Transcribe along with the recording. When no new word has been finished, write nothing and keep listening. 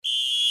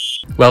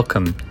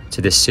Welcome to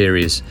this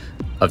series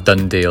of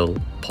Done Deal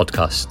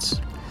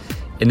podcasts.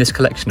 In this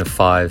collection of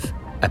 5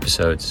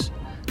 episodes,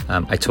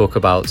 I talk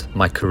about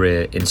my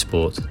career in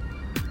sport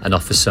and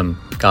offer some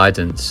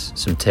guidance,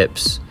 some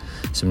tips,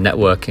 some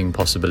networking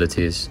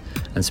possibilities,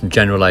 and some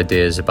general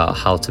ideas about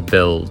how to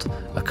build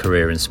a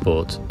career in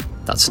sport.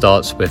 That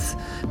starts with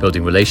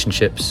building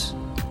relationships,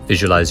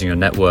 visualizing your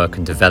network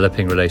and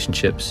developing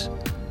relationships,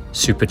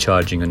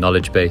 supercharging your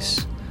knowledge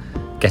base,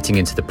 getting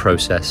into the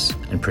process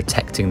and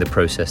protecting the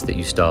process that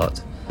you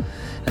start,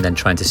 and then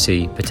trying to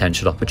see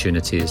potential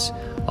opportunities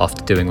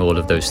after doing all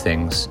of those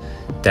things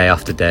day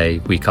after day,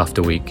 week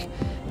after week,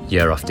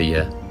 year after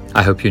year.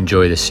 I hope you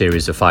enjoy this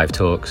series of 5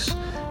 talks.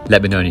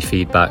 Let me know any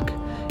feedback.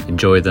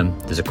 Enjoy them.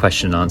 There's a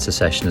question and answer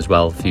session as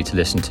well for you to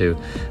listen to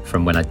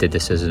from when I did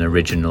this as an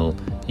original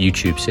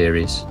YouTube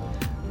series,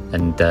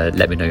 and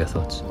let me know your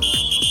thoughts.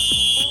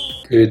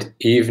 Good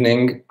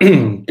evening,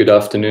 good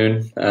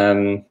afternoon,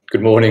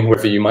 good morning,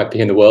 wherever you might be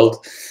in the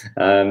world.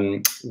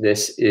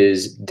 This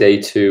is day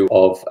 2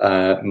 of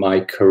my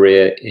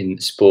career in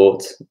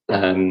sport,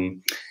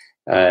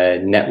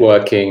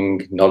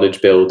 networking,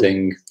 knowledge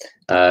building,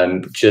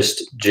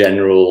 just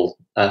general,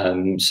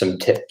 some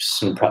tips,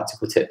 some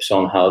practical tips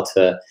on how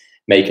to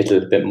make it a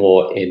little bit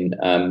more in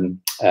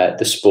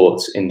the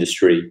sports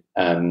industry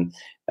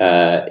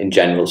in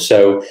general.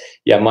 So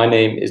yeah, my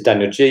name is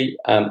Daniel G.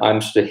 I'm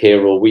sort of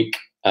here all week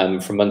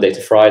from Monday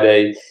to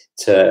Friday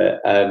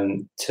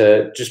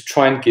to just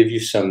try and give you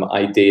some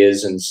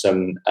ideas and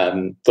some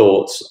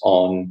thoughts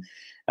on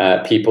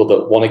people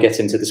that want to get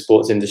into the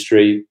sports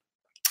industry,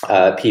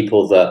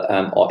 people that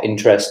are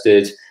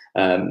interested,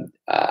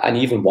 and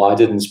even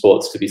wider than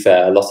sports, to be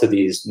fair. A lot of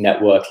these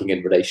networking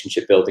and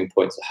relationship building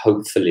points are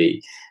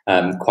hopefully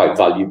quite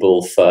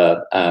valuable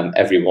for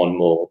everyone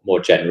more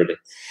generally.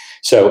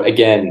 So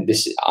again,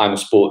 I'm a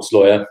sports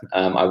lawyer.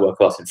 I work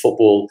a lot in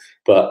football,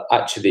 but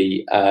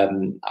actually,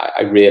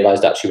 I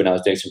realized actually when I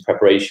was doing some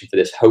preparation for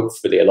this,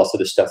 hopefully a lot of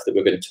the stuff that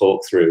we're going to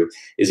talk through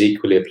is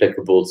equally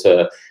applicable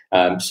to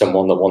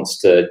someone that wants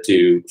to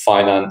do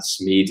finance,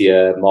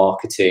 media,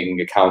 marketing,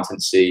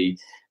 accountancy,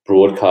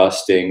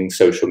 broadcasting,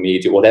 social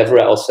media, whatever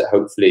else that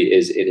hopefully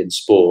is in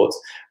sport.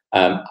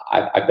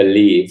 I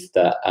believe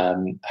that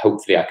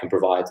hopefully I can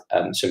provide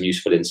some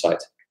useful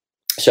insight.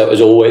 So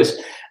as always,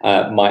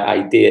 my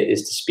idea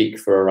is to speak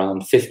for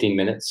around 15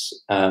 minutes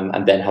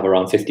and then have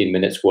around 15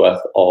 minutes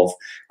worth of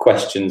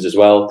questions as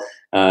well.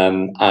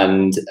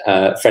 And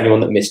for anyone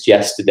that missed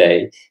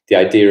yesterday, the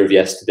idea of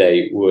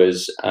yesterday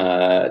was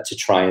to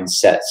try and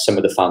set some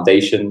of the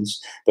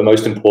foundations, but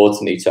most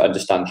importantly, to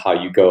understand how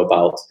you go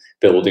about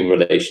building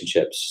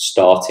relationships,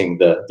 starting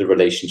the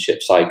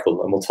relationship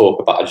cycle. And we'll talk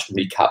about, I'll just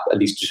recap at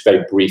least just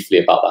very briefly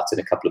about that in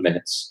a couple of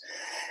minutes.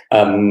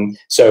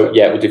 So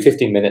yeah, we'll do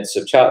 15 minutes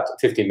of chat,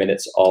 15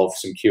 minutes of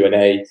some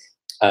Q&A.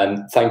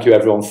 Thank you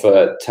everyone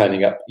for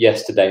turning up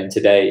yesterday and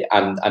today,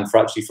 and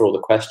for all the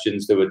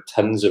questions. There were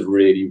tons of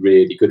really,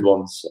 really good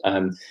ones.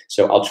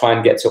 So I'll try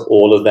and get to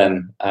all of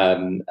them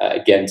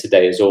again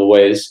today, as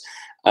always.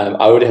 I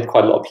already had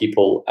quite a lot of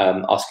people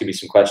asking me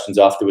some questions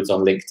afterwards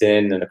on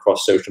LinkedIn and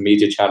across social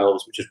media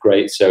channels, which is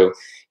great. So,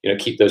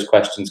 keep those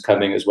questions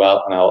coming as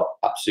well, and I'll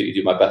absolutely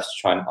do my best to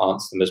try and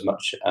answer them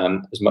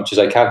as much as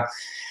I can.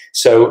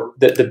 So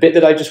the bit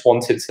that I just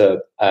wanted to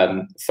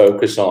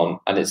focus on,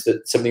 and it's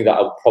something that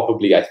I'll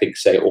probably, I think,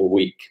 say all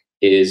week,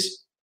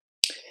 is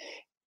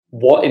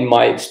what in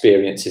my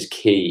experience is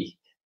key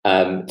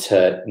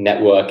to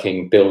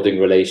networking, building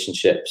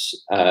relationships,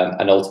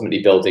 and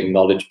ultimately building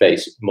knowledge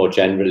base more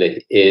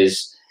generally,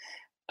 is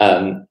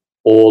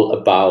all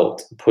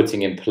about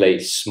putting in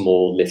place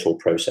small little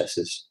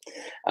processes.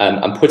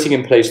 And putting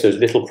in place those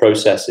little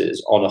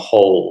processes on a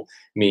whole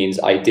means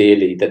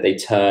ideally that they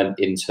turn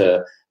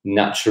into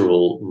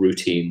natural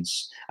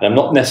routines. And I'm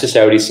not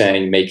necessarily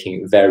saying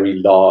making very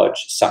large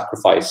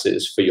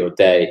sacrifices for your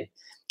day.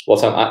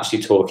 What I'm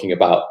actually talking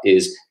about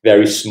is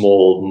very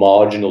small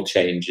marginal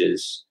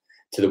changes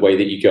to the way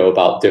that you go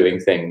about doing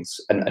things.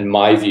 And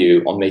my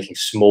view on making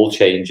small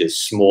changes,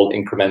 small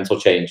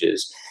incremental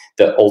changes,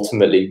 that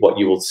ultimately what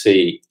you will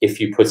see if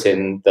you put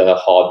in the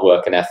hard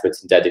work and effort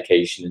and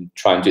dedication and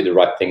try and do the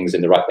right things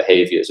in the right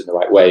behaviors in the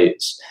right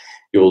ways,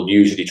 you'll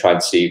usually try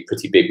and see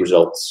pretty big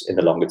results in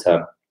the longer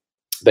term.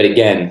 But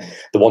again,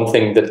 the one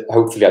thing that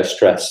hopefully I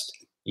stressed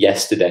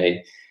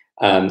yesterday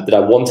that I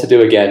want to do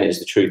again is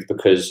the truth,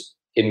 because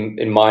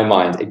in my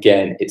mind,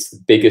 again, it's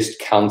the biggest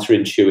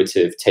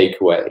counterintuitive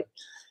takeaway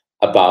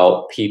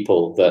about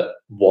people that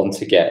want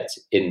to get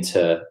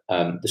into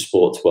the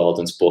sports world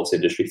and sports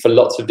industry for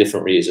lots of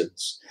different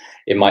reasons.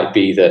 It might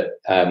be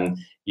that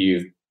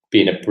you've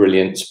been a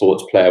brilliant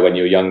sports player when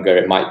you were younger.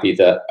 It might be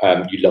that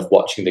you love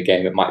watching the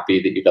game. It might be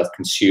that you love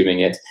consuming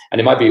it. And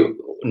it might be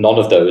none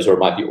of those, or it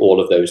might be all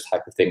of those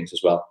type of things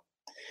as well.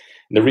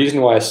 And the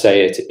reason why I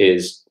say it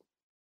is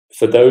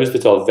for those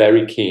that are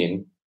very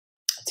keen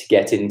to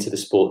get into the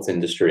sports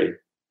industry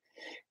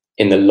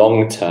in the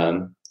long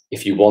term,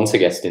 if you want to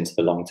get it into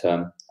the long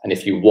term, and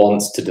if you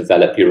want to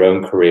develop your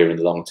own career in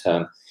the long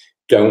term,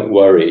 don't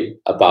worry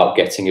about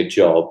getting a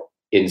job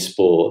in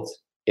sport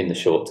in the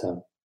short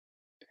term.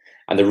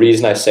 And the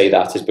reason I say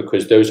that is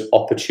because those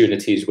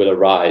opportunities will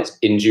arise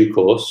in due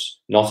course,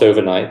 not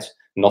overnight,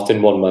 not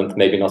in 1 month,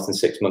 maybe not in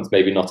 6 months,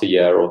 maybe not a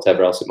year, or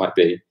whatever else it might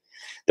be.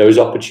 Those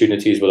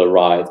opportunities will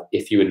arrive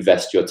if you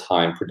invest your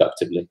time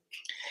productively.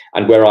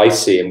 And where I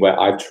see and where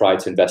I've tried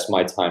to invest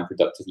my time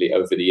productively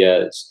over the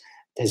years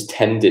has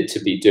tended to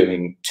be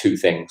doing two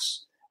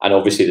things. And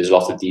obviously there's a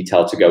lot of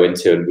detail to go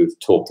into, and we've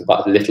talked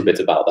about a little bit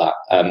about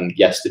that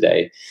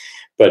yesterday.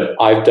 But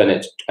I've done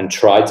it and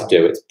tried to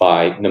do it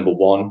by, number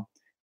one,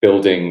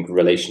 building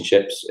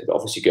relationships. It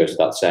obviously goes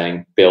without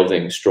saying,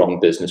 building strong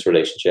business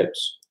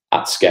relationships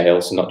at scale.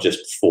 So not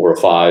just 4 or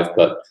 5,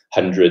 but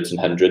hundreds and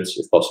hundreds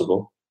if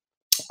possible.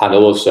 And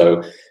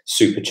also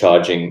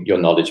supercharging your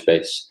knowledge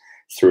base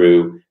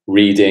through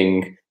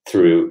reading,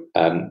 through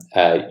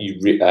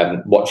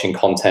watching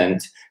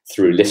content,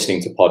 through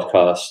listening to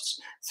podcasts,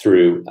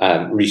 through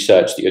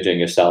research that you're doing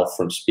yourself,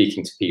 from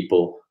speaking to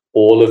people,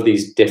 all of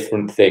these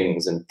different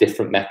things and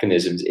different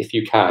mechanisms, if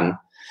you can,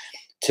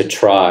 to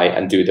try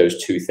and do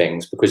those two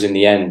things. Because in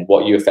the end,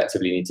 what you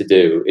effectively need to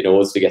do in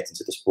order to get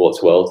into the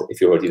sports world, if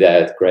you're already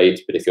there,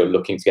 great. But if you're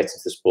looking to get into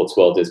the sports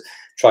world, is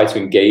try to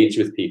engage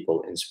with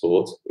people in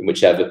sport, in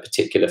whichever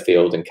particular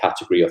field and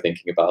category you're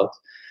thinking about,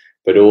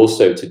 but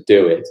also to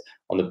do it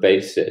on the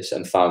basis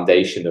and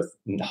foundation of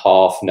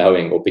half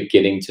knowing or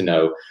beginning to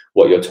know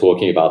what you're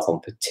talking about on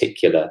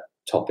particular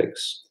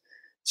topics.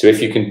 So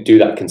if you can do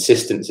that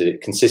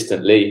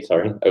consistently,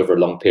 over a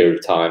long period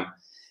of time,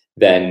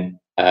 then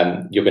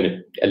you're going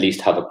to at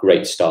least have a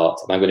great start.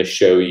 And I'm going to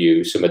show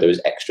you some of those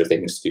extra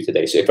things to do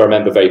today. So if I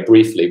remember very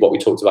briefly, what we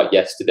talked about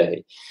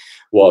yesterday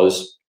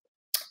was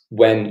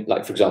when,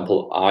 like, for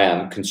example, I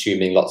am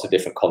consuming lots of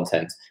different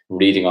content,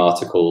 reading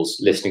articles,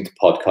 listening to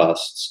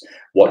podcasts,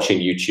 watching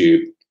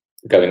YouTube,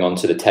 going on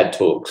to the TED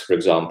Talks, for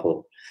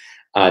example,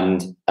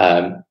 and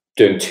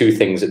doing two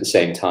things at the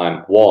same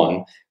time.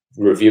 One,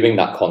 reviewing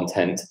that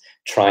content,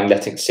 try and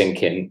let it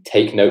sink in,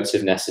 take notes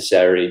if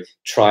necessary,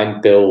 try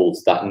and build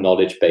that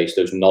knowledge base,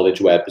 those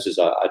knowledge webs, as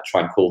I try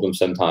and call them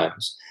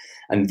sometimes.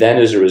 And then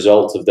as a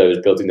result of those,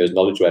 building those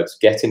knowledge webs,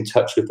 get in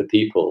touch with the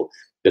people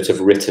that have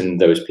written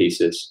those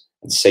pieces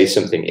and say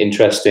something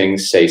interesting,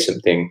 say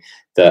something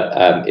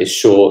that is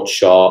short,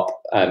 sharp,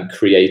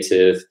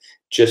 creative,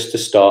 just to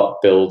start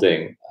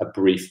building a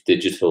brief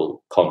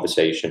digital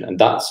conversation. And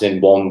that's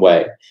in one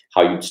way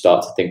how you'd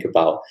start to think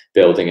about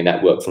building a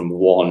network from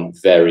one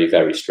very,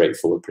 very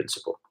straightforward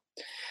principle.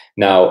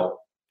 Now,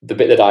 the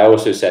bit that I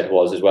also said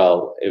was as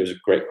well, it was a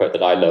great quote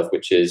that I love,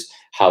 which is,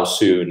 how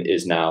soon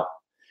is now?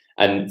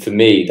 And for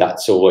me,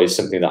 that's always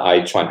something that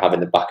I try and have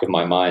in the back of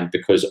my mind,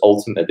 because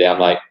ultimately I'm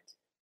like,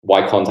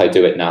 why can't I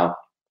do it now?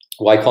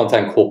 Why can't I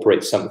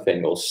incorporate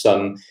something or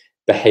some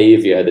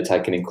behavior that I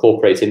can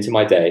incorporate into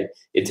my day,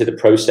 into the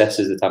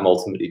processes that I'm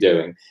ultimately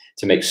doing,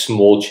 to make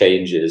small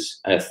changes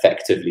and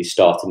effectively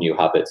start a new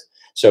habit?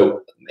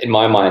 So in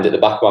my mind, at the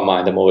back of my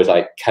mind, I'm always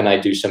like, can I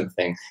do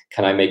something?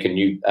 Can I make a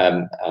new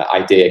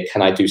idea?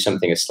 Can I do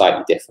something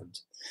slightly different?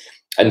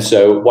 And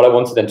so what I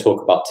want to then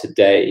talk about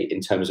today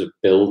in terms of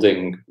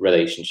building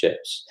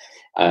relationships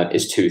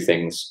is two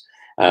things.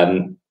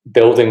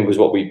 Building was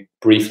what we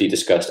briefly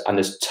discussed, and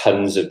there's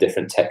tons of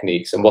different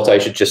techniques. And what I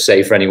should just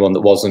say for anyone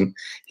that wasn't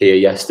here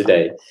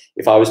yesterday,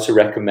 if I was to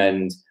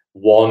recommend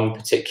one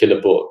particular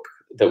book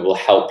that will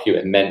help you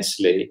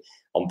immensely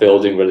on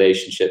building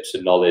relationships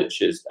and knowledge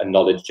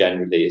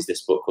generally, is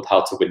this book called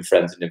How to Win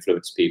Friends and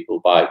Influence People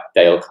by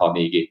Dale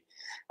Carnegie.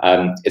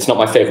 It's not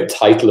my favorite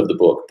title of the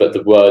book, but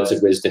the words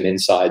of wisdom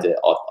inside it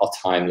are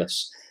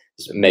timeless.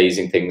 There's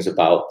amazing things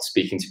about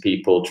speaking to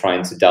people,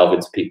 trying to delve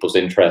into people's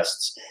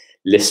interests,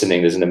 listening.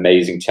 There's an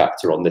amazing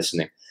chapter on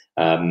listening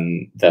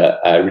that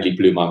really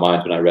blew my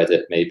mind when I read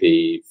it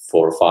maybe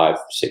 4 or 5,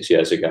 6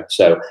 years ago.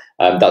 So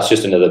that's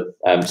just another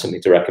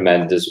something to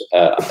recommend as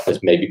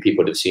maybe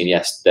people have seen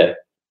yesterday.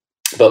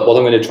 But what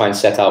I'm going to try and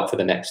set out for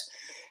the next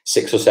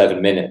 6 or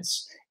 7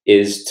 minutes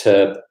is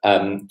to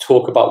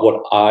talk about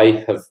what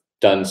I have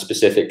done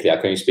specifically. I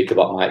can only speak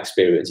about my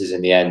experiences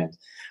in the end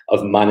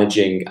of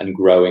managing and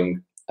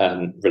growing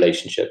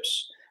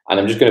relationships. And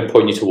I'm just going to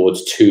point you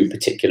towards two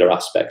particular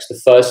aspects. The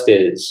first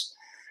is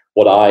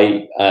what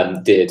I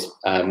did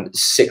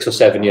 6 or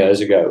 7 years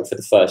ago for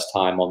the first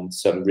time on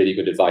some really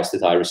good advice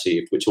that I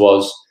received, which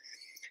was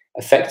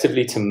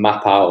effectively to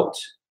map out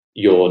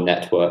your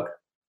network.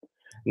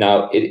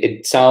 Now,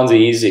 it sounds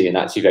easy and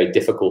actually very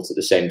difficult at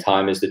the same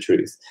time, is the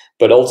truth.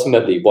 But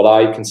ultimately, what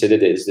I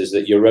considered is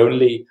that you're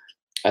only,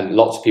 and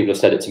lots of people have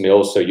said it to me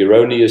also, you're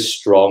only as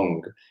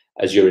strong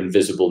as your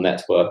invisible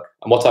network.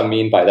 And what I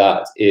mean by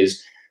that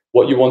is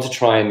what you want to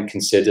try and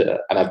consider,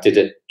 and I did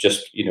it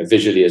just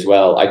visually as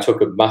well. I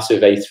took a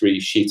massive A3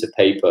 sheet of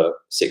paper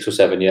 6 or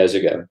 7 years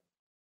ago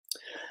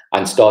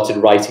and started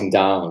writing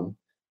down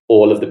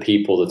all of the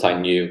people that I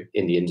knew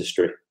in the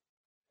industry.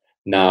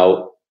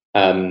 Now,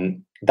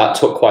 that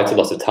took quite a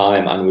lot of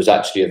time and was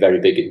actually a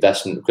very big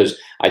investment, because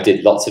I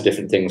did lots of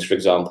different things, for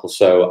example.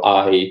 So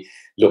I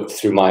looked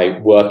through my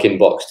work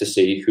inbox to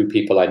see who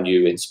people I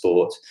knew in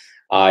sport.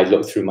 I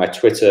look through my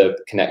Twitter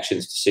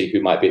connections to see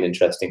who might be an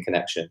interesting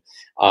connection.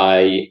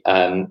 I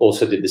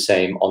also did the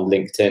same on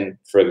LinkedIn,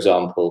 for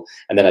example,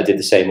 and then I did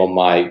the same on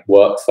my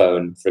work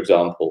phone, for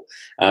example.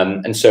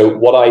 And so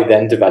what I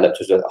then developed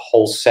was a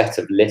whole set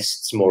of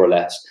lists, more or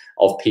less,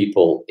 of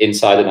people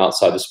inside and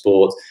outside of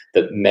sport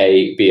that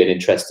may be an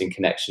interesting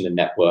connection and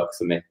network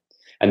for me.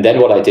 And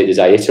then what I did is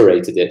I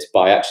iterated it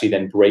by actually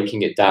then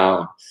breaking it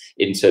down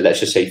into,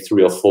 let's just say,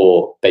 3 or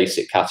 4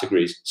 basic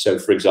categories. So,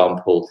 for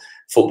example,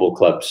 football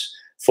clubs,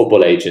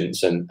 football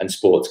agents, and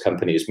sports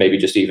companies, maybe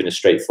just even as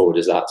straightforward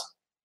as that.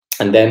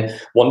 And then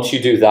once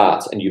you do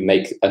that and you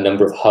make a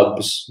number of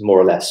hubs, more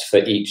or less, for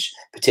each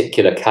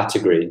particular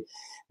category,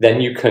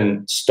 then you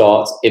can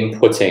start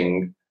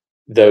inputting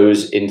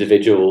those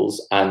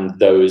individuals and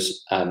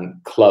those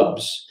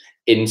clubs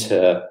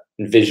into,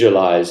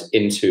 visualize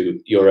into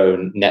your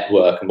own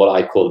network, and what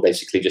I call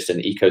basically just an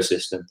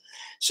ecosystem.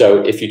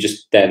 So if you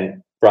just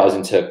then browse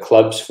into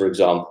clubs, for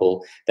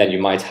example, then you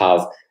might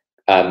have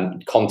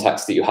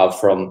contacts that you have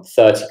from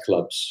 30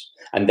 clubs.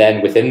 And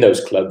then within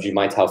those clubs, you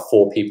might have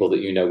 4 people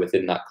that you know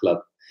within that club.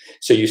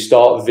 So you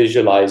start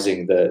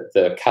visualizing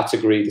the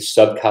category, the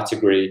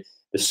subcategory,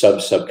 the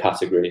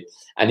subcategory.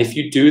 And if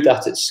you do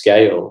that at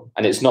scale,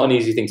 and it's not an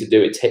easy thing to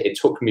do, it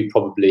took me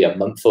probably a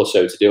month or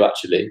so to do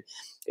actually,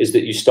 is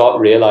that you start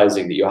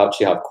realizing that you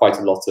actually have quite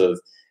a lot of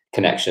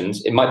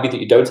connections. It might be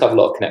that you don't have a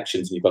lot of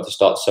connections and you've got to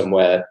start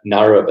somewhere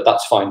narrower, but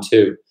that's fine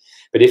too.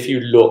 But if you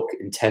look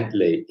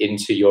intently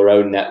into your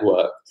own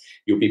network,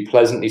 you'll be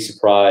pleasantly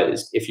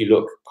surprised if you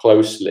look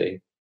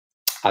closely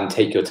and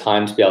take your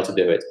time to be able to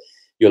do it.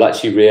 You'll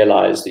actually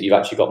realize that you've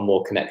actually got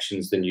more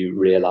connections than you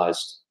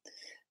realized.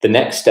 The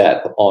next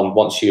step on,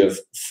 once you have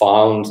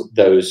found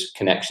those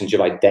connections, you've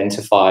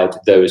identified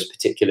those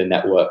particular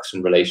networks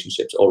and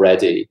relationships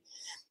already,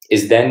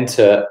 is then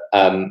to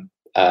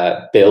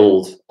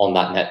build on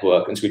that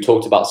network. And so we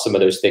talked about some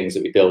of those things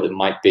that we build. It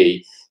might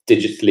be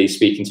digitally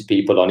speaking to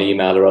people on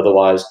email or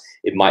otherwise.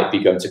 It might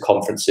be going to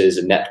conferences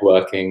and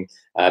networking.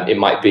 It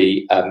might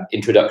be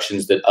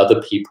introductions that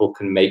other people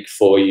can make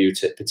for you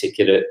to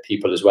particular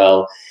people as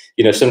well.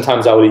 You know,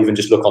 sometimes I will even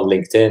just look on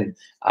LinkedIn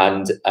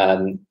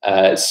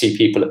and see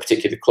people at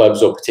particular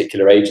clubs or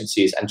particular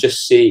agencies and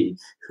just see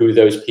who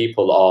those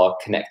people are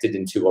connected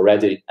into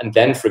already. And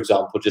then, for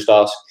example, just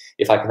ask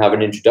if I can have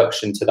an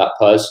introduction to that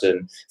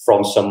person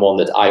from someone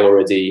that I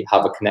already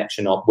have a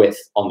connection with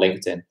on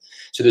LinkedIn.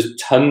 So there's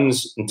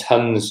tons and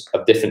tons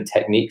of different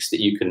techniques that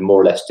you can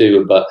more or less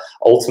do. But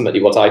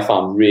ultimately, what I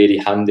found really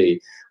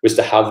handy was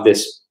to have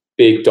this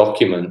big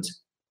document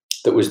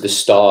that was the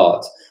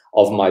start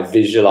of my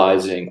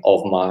visualization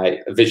of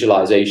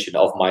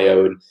my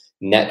own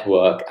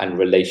network and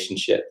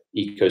relationship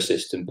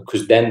ecosystem,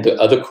 because then the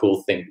other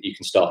cool thing that you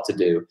can start to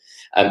do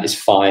is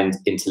find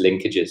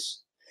interlinkages.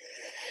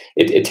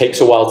 It takes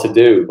a while to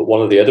do, but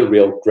one of the other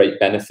real great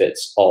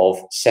benefits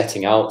of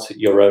setting out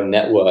your own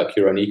network,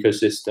 your own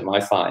ecosystem, I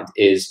find,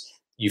 is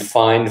you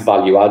find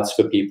value adds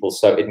for people.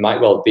 So it might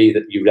well be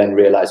that you then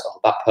realize, oh,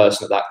 that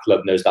person at that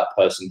club knows that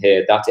person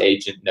here, that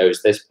agent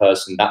knows this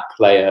person, that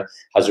player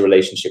has a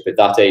relationship with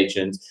that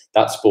agent,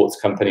 that sports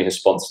company has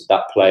sponsored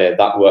that player,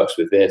 that works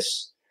with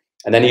this.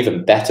 And then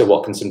even better,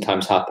 what can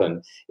sometimes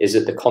happen is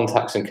that the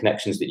contacts and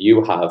connections that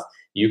you have,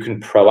 you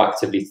can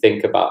proactively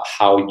think about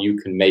how you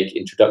can make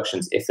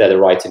introductions, if they're the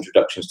right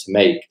introductions to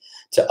make,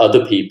 to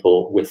other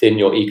people within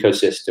your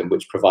ecosystem,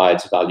 which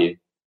provides value.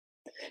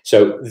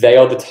 So they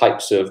are the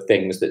types of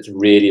things that's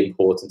really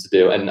important to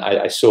do. And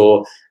I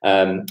saw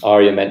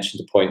Aria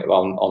mentioned a point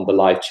on the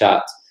live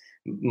chat.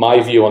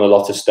 My view on a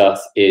lot of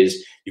stuff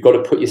is you've got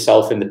to put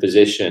yourself in the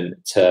position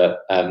to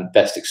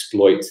best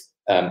exploit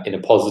in a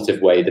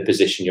positive way the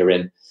position you're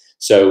in.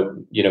 So,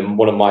 you know,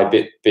 one of my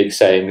big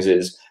sayings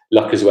is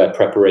luck is where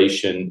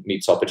preparation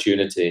meets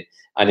opportunity.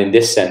 And in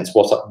this sense,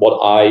 what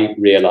I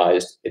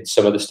realized in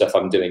some of the stuff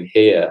I'm doing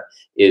here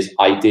is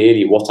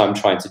ideally what I'm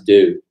trying to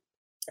do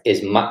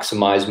is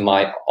maximize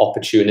my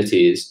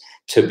opportunities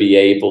to be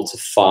able to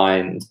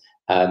find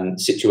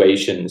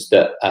situations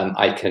that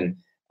I can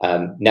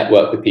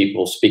network with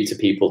people, speak to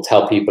people,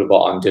 tell people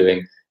what I'm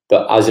doing,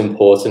 but as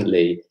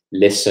importantly,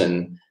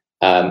 listen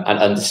and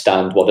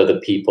understand what other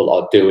people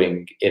are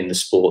doing in the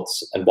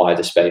sports and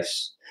wider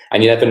space.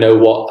 And you never know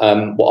what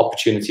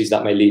opportunities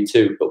that may lead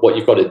to. But what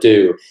you've got to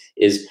do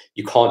is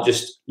you can't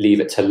just leave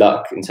it to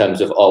luck in terms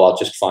of, oh, I'll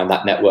just find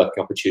that networking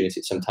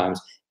opportunity.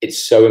 Sometimes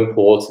it's so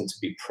important to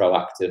be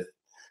proactive.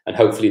 And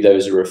hopefully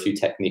those are a few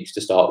techniques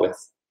to start with.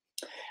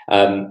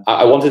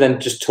 I want to then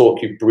just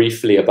talk you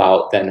briefly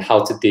about then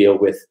how to deal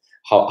with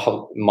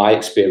how my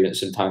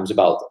experience sometimes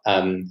about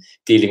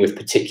dealing with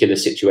particular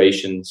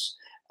situations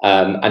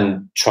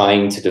and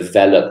trying to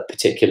develop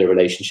particular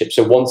relationships.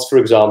 So once, for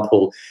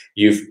example,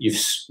 you've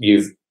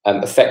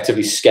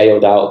effectively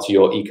scaled out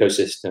your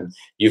ecosystem,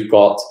 you've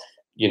got,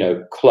 you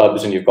know,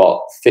 clubs, and you've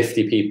got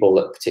 50 people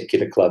at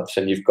particular clubs,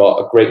 and you've got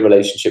a great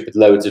relationship with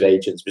loads of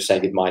agents, we're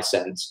saying in my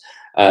sense,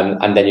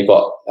 and then you've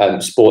got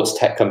sports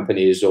tech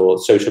companies or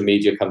social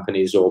media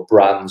companies or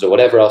brands or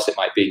whatever else it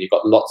might be, and you've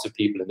got lots of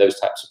people in those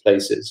types of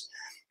places.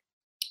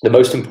 The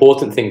most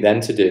important thing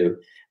then to do,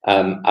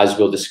 as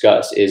we'll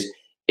discuss, is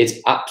it's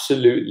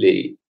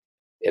absolutely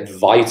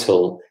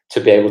vital to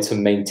be able to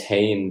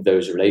maintain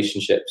those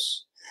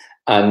relationships.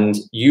 And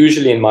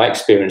usually, in my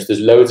experience, there's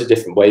loads of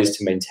different ways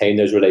to maintain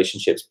those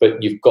relationships,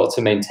 but you've got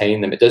to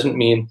maintain them. It doesn't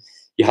mean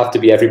you have to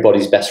be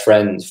everybody's best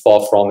friends,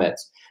 far from it.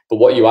 But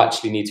what you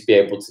actually need to be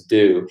able to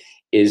do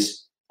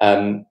is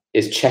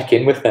check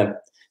in with them.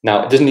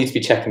 Now, it doesn't need to be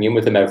checking in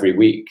with them every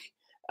week.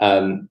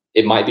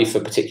 It might be for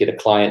particular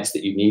clients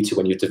that you need to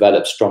when you've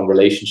developed strong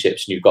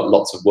relationships and you've got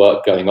lots of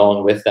work going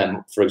on with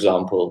them, for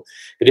example.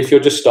 But if you're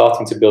just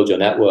starting to build your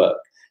network,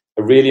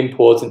 a really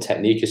important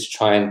technique is to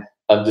try and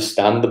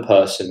understand the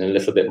person in a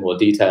little bit more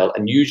detail.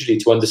 And usually,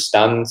 to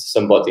understand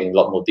somebody in a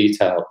lot more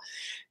detail,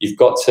 you've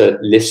got to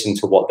listen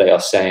to what they are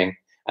saying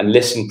and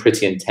listen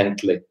pretty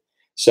intently.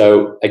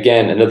 So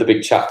again, another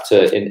big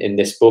chapter in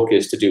this book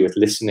is to do with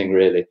listening,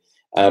 really.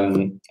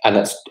 And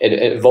it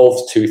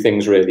involves two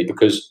things, really,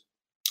 because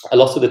a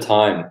lot of the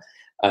time,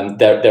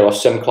 there are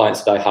some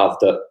clients that I have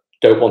that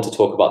don't want to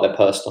talk about their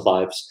personal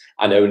lives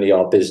and only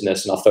our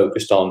business and are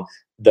focused on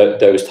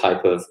those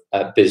type of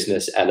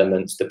business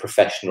elements, the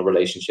professional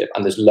relationship.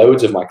 And there's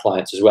loads of my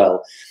clients as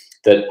well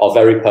that are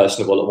very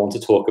personable, that want to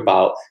talk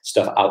about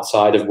stuff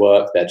outside of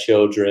work, their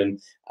children,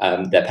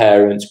 their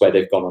parents, where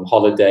they've gone on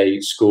holiday,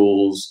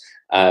 schools,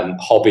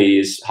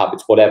 hobbies,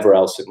 habits, whatever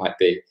else it might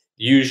be.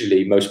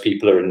 Usually, most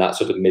people are in that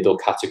sort of middle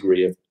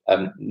category of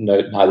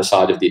neither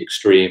side of the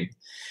extreme.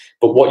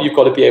 But what you've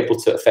got to be able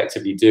to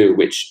effectively do,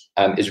 which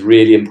is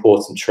really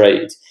important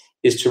trait,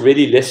 is to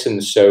really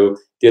listen so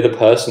the other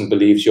person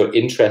believes you're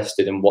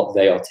interested in what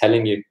they are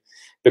telling you.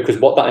 Because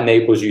what that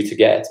enables you to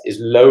get is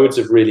loads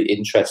of really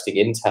interesting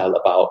intel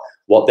about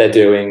what they're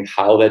doing,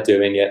 how they're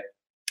doing it,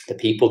 the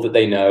people that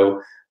they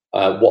know,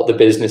 what the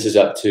business is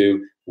up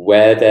to,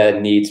 where their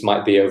needs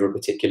might be over a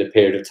particular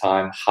period of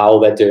time, how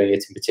they're doing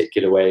it in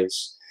particular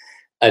ways.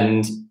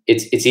 And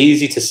it's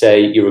easy to say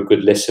you're a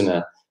good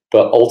listener,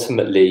 but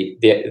ultimately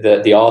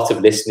the art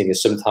of listening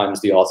is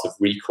sometimes the art of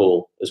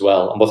recall as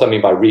well. And what I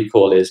mean by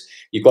recall is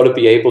you've got to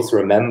be able to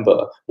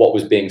remember what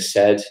was being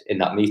said in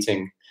that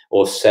meeting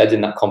or said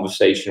in that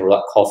conversation or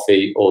that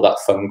coffee or that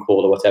phone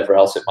call or whatever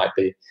else it might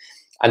be.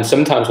 And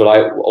sometimes what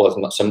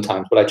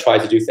I try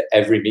to do for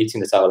every meeting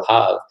that I will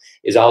have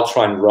is I'll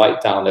try and write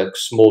down a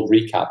small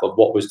recap of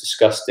what was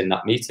discussed in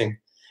that meeting.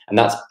 And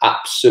that's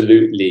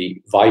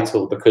absolutely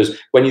vital, because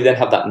when you then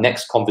have that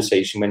next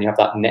conversation, when you have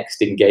that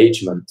next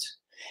engagement,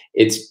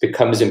 it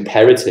becomes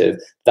imperative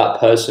that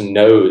person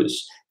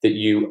knows that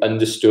you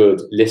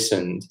understood,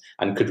 listened,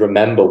 and could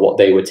remember what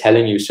they were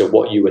telling you. So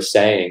what you were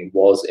saying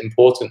was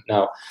important.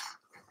 Now,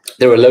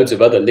 there are loads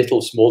of other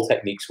little small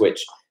techniques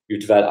which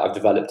I've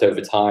developed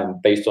over time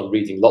based on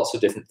reading lots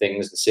of different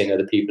things and seeing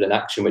other people in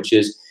action, which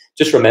is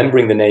just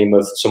remembering the name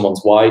of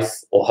someone's wife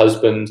or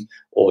husband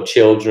or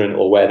children,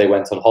 or where they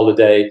went on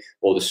holiday,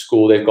 or the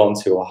school they've gone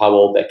to, or how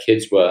old their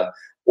kids were.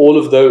 All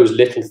of those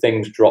little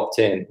things dropped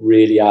in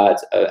really add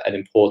an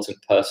important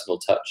personal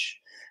touch.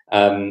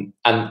 And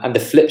the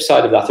flip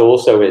side of that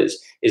also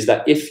is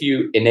that if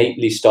you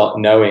innately start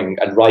knowing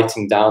and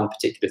writing down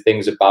particular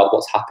things about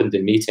what's happened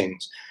in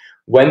meetings,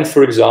 when,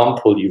 for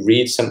example, you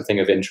read something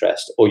of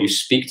interest or you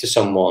speak to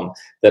someone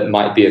that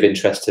might be of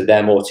interest to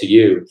them or to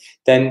you,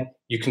 then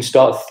you can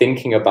start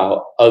thinking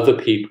about other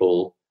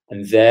people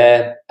and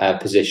their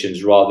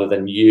positions rather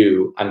than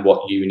you and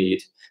what you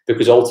need.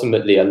 Because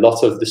ultimately, a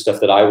lot of the stuff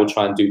that I will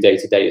try and do day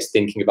to day is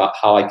thinking about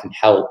how I can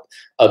help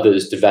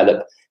others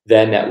develop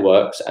their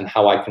networks and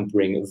how I can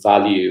bring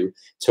value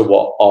to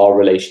what our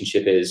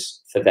relationship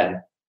is for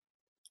them.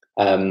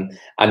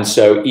 And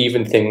so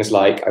even things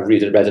like I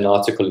read an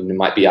article, and it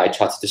might be I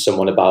chatted to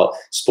someone about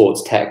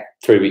sports tech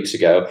 3 weeks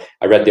ago.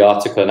 I read the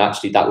article, and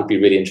actually that would be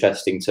really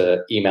interesting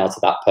to email to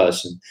that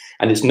person.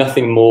 And it's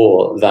nothing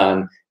more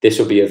than this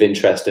will be of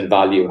interest and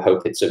value.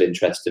 Hope it's of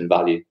interest and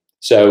value.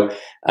 So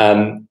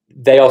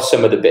they are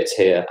some of the bits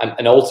here.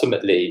 And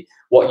ultimately,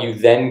 what you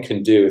then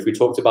can do, if we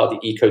talked about the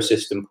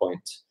ecosystem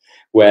point,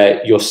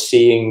 where you're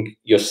seeing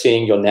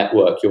your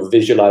network, you're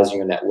visualizing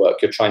your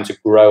network, you're trying to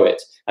grow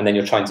it, and then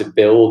you're trying to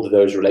build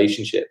those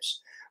relationships.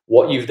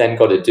 What you've then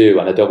got to do,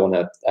 and I don't want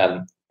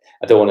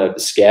to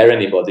scare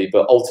anybody,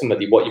 but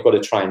ultimately what you've got to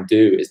try and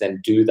do is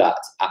then do that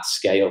at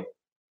scale.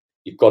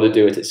 You've got to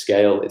do it at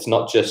scale. It's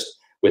not just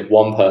with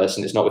one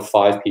person, it's not with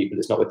 5 people,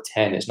 it's not with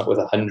 10, it's not with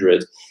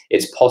 100.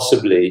 It's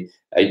possibly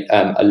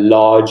a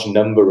large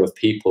number of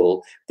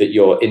people that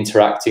you're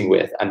interacting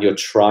with, and you're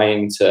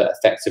trying to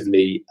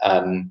effectively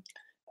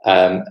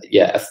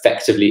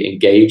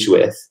engage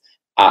with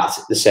at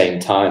the same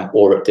time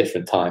or at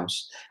different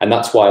times. And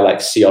that's why, like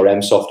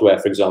CRM software,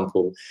 for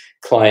example,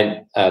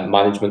 client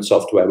management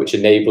software, which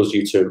enables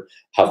you to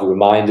have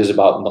reminders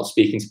about not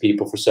speaking to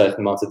people for a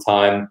certain amount of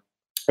time,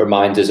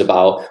 reminders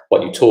about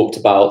what you talked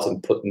about,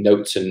 and put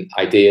notes and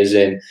ideas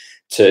in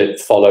to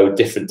follow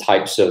different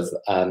types of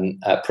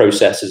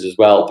processes as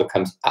well,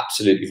 becomes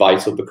absolutely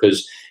vital,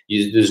 because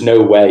There's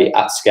no way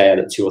at scale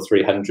at 200 or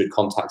 300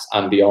 contacts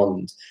and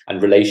beyond,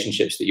 and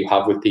relationships that you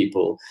have with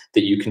people,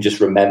 that you can just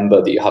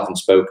remember that you haven't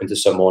spoken to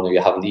someone, or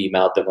you haven't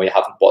emailed them, or you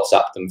haven't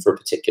WhatsApped them for a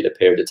particular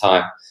period of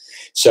time.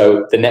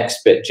 So the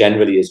next bit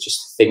generally is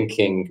just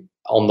thinking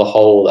on the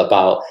whole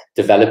about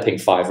developing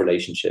 5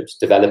 relationships,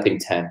 developing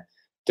 10,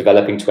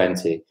 developing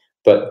 20,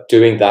 but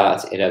doing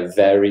that in a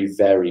very,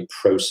 very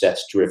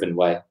process-driven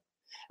way.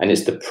 And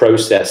it's the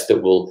process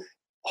that will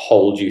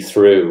hold you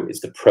through. It's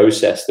the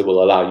process that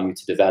will allow you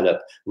to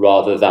develop,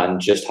 rather than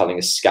just having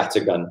a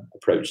scattergun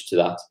approach to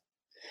that.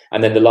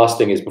 And then the last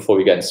thing is, before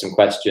we get into some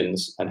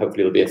questions, and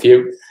hopefully there'll be a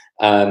few,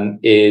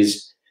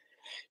 is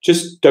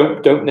just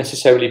don't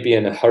necessarily be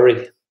in a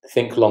hurry.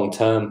 Think long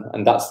term,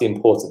 and that's the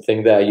important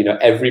thing there. You know,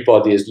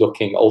 everybody is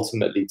looking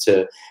ultimately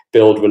to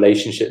build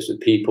relationships with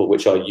people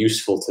which are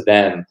useful to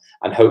them,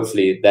 and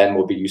hopefully then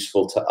will be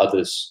useful to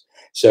others.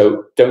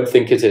 So don't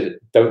think of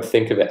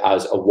it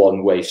as a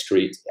one-way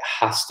street. It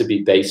has to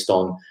be based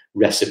on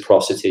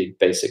reciprocity,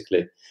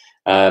 basically.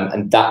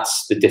 And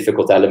that's the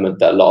difficult element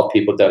that a lot of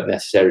people don't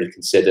necessarily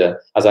consider.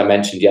 As I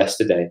mentioned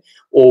yesterday,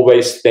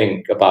 always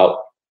think about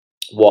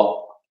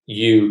what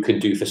you can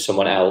do for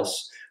someone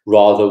else,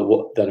 rather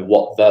than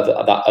what that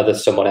other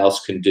someone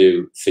else can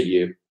do for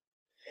you.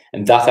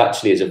 And that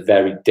actually is a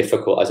very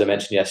difficult, as I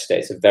mentioned yesterday,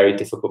 it's a very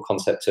difficult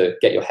concept to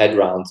get your head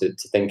around, to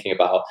thinking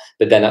about,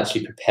 but then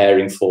actually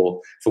preparing for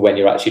when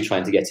you're actually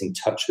trying to get in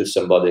touch with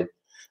somebody.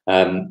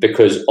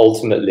 Because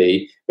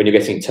ultimately, when you're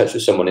getting in touch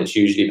with someone, it's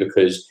usually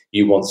because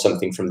you want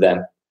something from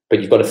them.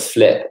 But you've got to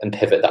flip and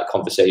pivot that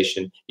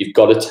conversation. You've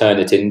got to turn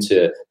it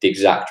into the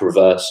exact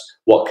reverse.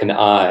 What can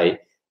I,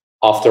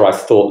 after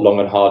I've thought long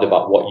and hard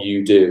about what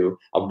you do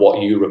and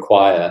what you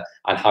require,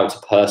 and how to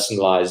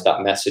personalize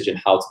that message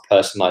and how to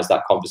personalize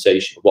that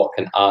conversation, what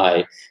can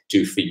I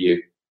do for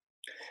you?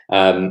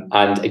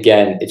 And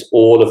again, it's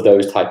all of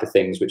those type of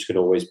things which can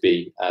always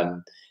be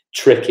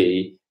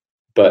tricky,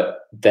 but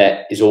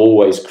that is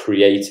always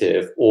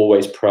creative,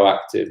 always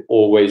proactive,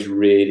 always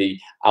really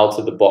out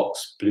of the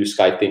box, blue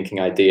sky thinking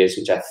ideas,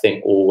 which I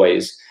think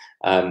always,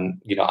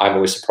 you know, I'm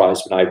always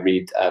surprised when I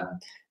read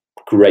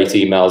great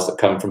emails that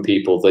come from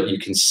people that you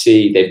can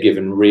see they've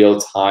given real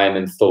time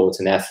and thought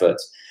and effort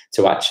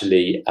to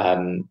actually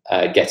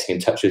getting in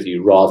touch with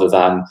you, rather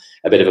than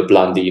a bit of a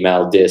bland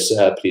email, dear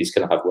sir, please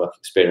can I have work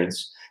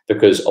experience?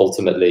 Because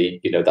ultimately,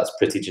 you know, that's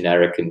pretty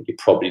generic, and you're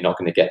probably not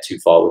going to get too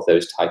far with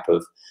those type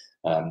of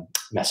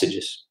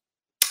messages.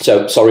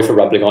 So sorry for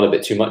rambling on a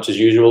bit too much as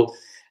usual,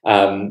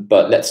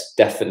 but let's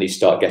definitely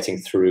start getting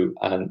through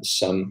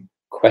some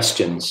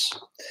questions.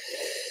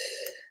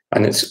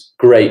 And it's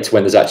great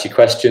when there's actually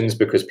questions,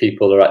 because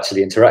people are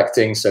actually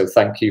interacting. So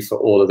thank you for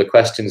all of the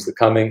questions that are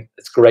coming.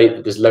 It's great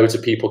that there's loads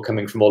of people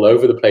coming from all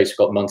over the place. We've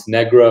got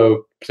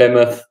Montenegro,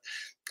 Plymouth,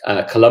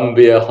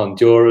 Colombia,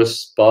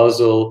 Honduras,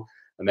 Basel.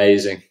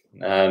 Amazing.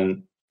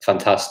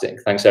 Fantastic.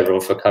 Thanks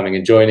everyone for coming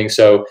and joining.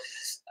 So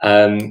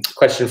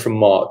question from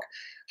Mark.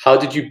 How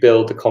did you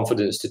build the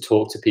confidence to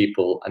talk to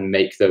people and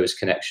make those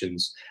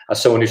connections? As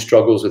someone who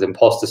struggles with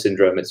imposter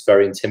syndrome, it's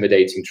very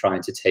intimidating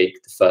trying to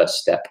take the first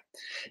step.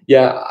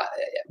 Yeah,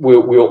 we're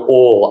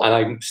all, and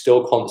I'm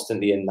still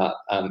constantly in that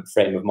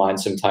frame of mind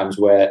sometimes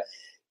where,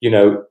 you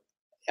know,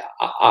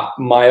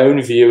 my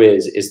own view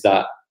is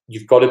that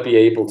you've got to be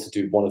able to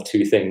do one of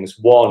two things.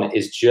 One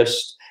is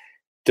just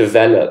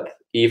develop,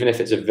 even if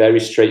it's a very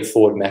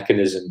straightforward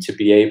mechanism, to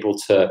be able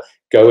to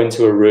go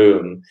into a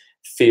room,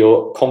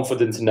 feel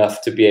confident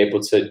enough to be able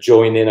to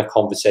join in a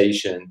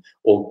conversation,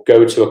 or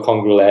go to a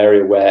congrual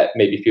area where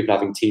maybe people are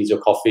having teas or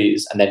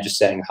coffees, and then just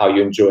saying, how are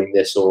you enjoying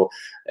this? Or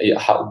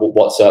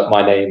what's up,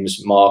 my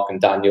name's Mark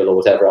and Daniel, or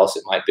whatever else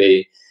it might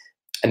be.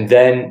 And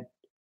then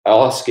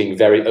asking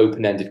very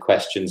open-ended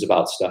questions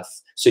about stuff.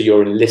 So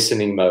you're in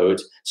listening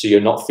mode, so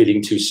you're not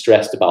feeling too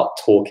stressed about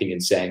talking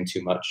and saying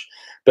too much.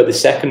 But the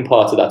second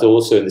part of that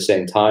also in the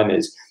same time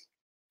is,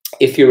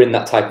 if you're in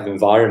that type of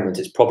environment,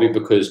 it's probably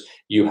because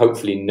you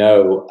hopefully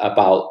know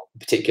about a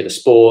particular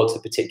sport, a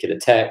particular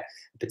tech,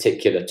 a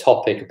particular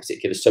topic, a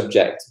particular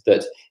subject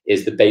that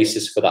is the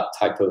basis for that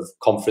type of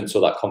conference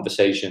or that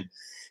conversation.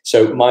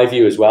 So my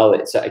view as well,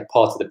 it's a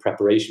part of the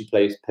preparation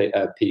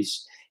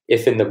piece.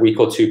 If in the week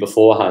or two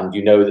beforehand,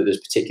 you know that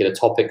there's particular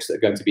topics that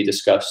are going to be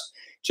discussed,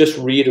 just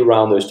read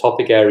around those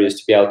topic areas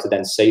to be able to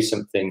then say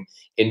something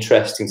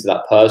interesting to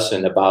that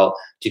person about,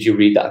 did you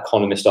read that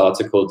Economist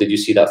article? Did you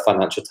see that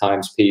Financial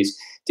Times piece?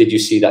 Did you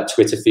see that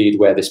Twitter feed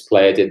where this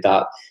player did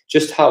that?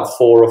 Just have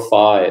 4 or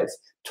 5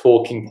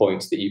 talking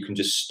points that you can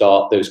just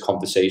start those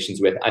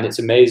conversations with. And it's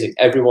amazing.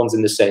 Everyone's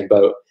in the same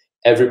boat.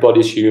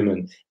 Everybody's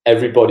human.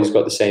 Everybody's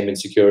got the same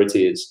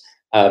insecurities.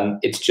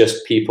 It's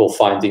just people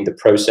finding the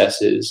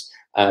processes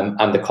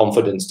and the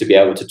confidence to be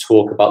able to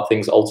talk about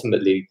things.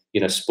 Ultimately, you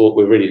know, sport,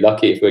 we're really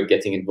lucky if we're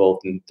getting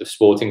involved in the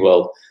sporting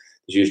world.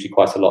 There's usually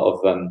quite a lot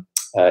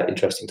of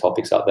interesting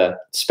topics out there,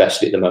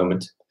 especially at the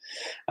moment.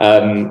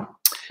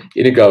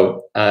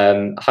 Inigo,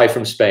 hi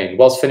from Spain.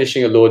 Whilst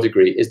finishing a law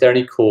degree, is there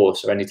any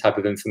course or any type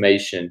of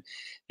information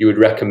you would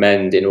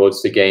recommend in order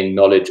to gain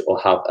knowledge or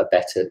have a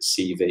better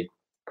CV?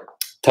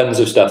 Tons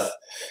of stuff.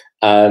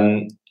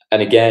 And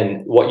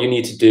again, what you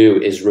need to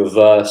do is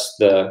reverse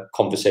the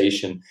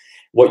conversation.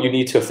 What you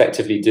need to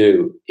effectively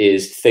do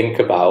is think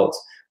about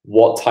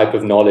what type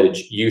of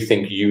knowledge you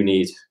think you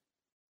need.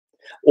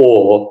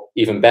 Or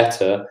even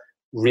better,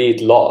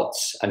 read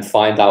lots and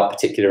find out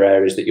particular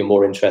areas that you're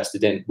more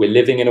interested in. We're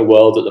living in a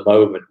world at the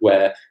moment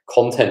where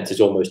content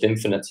is almost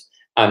infinite,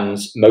 and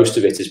most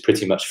of it is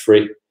pretty much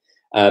free.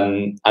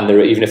 And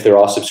even if there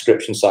are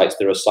subscription sites,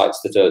 there are sites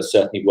that are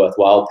certainly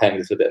worthwhile paying a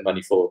little bit of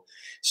money for.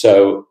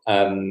 So,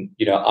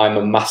 you know, I'm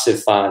a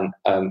massive fan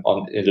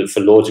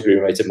for law degree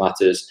related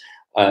matters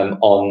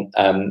on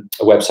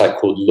a website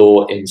called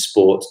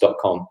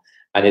lawinsport.com.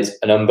 And it's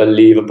an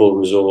unbelievable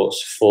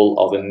resource full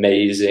of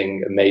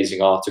amazing,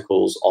 amazing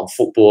articles on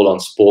football, on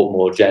sport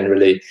more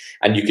generally.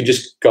 And you can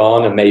just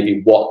garner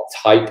maybe what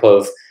type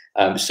of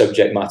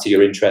subject matter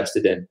you're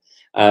interested in.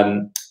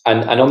 And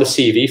on the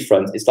CV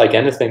front, it's like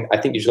anything. I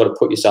think you've got to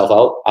put yourself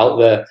out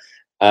there.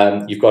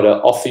 You've got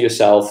to offer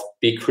yourself,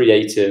 be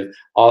creative,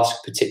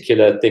 ask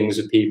particular things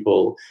of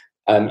people.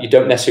 You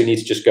don't necessarily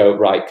need to just go,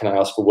 right, can I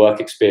ask for work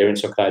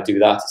experience or can I do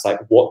that? It's like,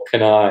 what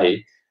can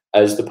I,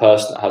 as the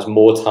person that has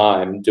more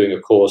time doing a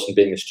course and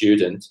being a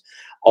student,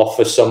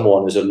 offer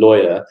someone as a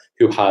lawyer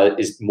who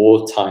is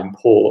more time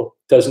poor,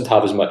 doesn't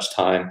have as much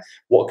time?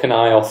 What can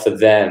I offer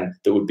them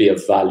that would be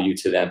of value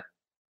to them?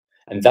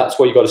 And that's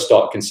where you've got to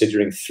start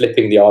considering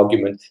flipping the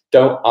argument.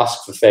 Don't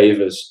ask for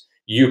favors.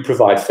 You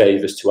provide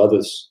favors to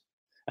others.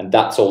 And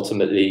that's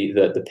ultimately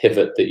the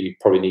pivot that you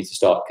probably need to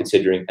start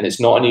considering. And it's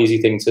not an easy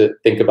thing to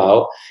think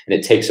about, and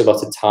it takes a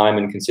lot of time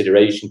and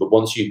consideration. But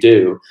once you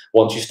do,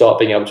 once you start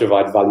being able to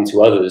provide value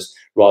to others,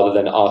 rather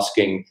than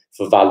asking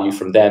for value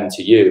from them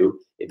to you,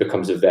 it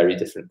becomes a very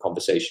different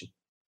conversation.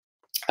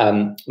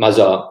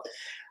 Mazar,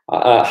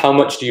 how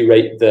much do you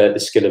rate the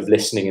skill of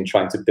listening and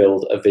trying to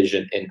build a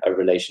vision in a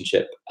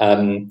relationship?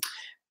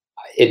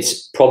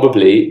 It's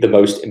probably the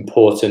most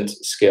important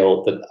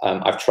skill that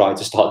I've tried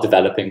to start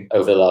developing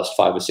over the last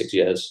 5 or 6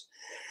 years.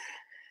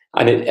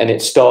 And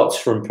it starts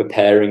from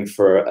preparing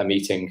for a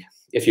meeting.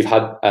 If you've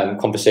had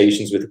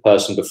conversations with a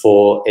person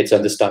before, it's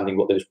understanding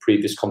what those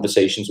previous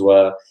conversations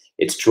were.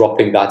 It's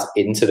dropping that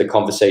into the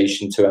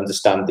conversation to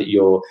understand that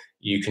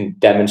you can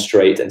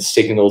demonstrate and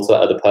signal to the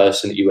other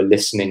person that you were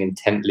listening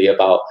intently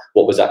about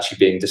what was actually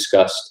being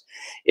discussed.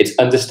 It's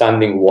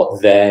understanding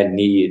what their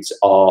needs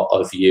are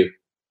of you.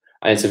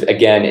 And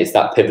it's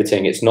that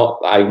pivoting. It's not,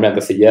 I remember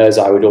for years,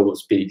 I would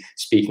always be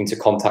speaking to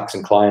contacts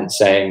and clients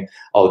saying,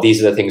 oh,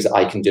 these are the things that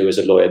I can do as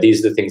a lawyer.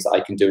 These are the things that I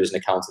can do as an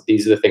accountant.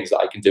 These are the things that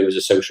I can do as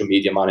a social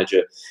media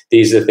manager.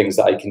 These are the things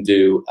that I can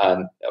do,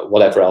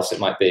 whatever else it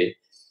might be.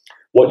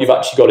 What you've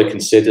actually got to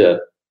consider,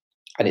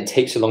 and it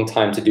takes a long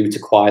time to do to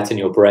quieten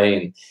your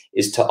brain,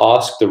 is to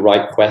ask the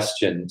right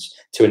questions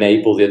to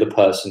enable the other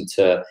person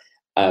to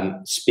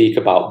speak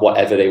about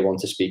whatever they want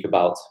to speak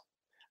about.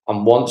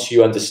 And once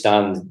you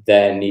understand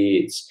their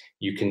needs,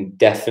 you can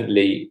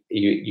definitely,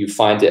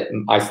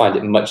 I find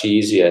it much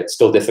easier, it's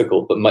still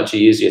difficult, but much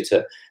easier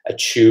to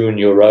attune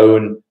your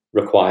own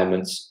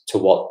requirements to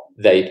what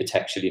they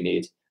potentially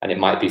need. And it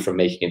might be from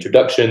making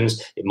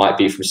introductions. It might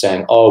be from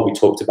saying, oh, we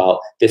talked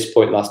about this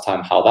point last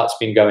time, how that's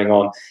been going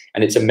on.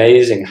 And it's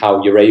amazing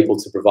how you're able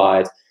to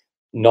provide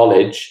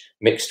knowledge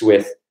mixed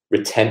with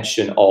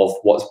retention of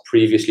what's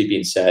previously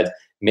been said,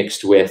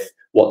 mixed with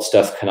what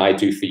stuff can I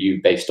do for you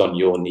based on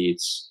your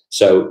needs.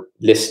 So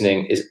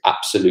listening is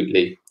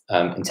absolutely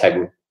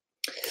integral.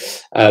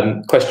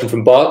 Question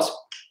from Bart.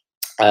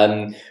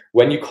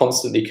 When you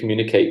constantly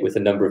communicate with a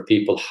number of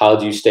people, how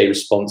do you stay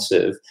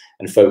responsive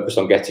and focus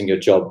on getting your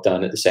job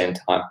done at the same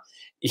time?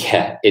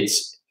 Yeah,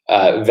 it's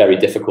very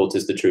difficult,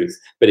 is the truth.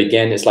 But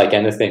again, it's like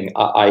anything.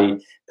 I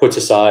put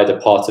aside a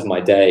part of my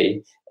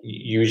day,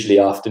 usually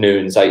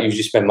afternoons. I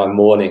usually spend my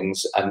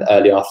mornings and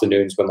early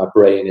afternoons when my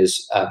brain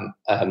is a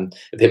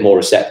bit more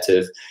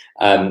receptive,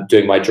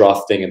 doing my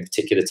drafting and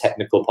particular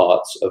technical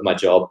parts of my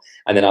job.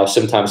 And then I'll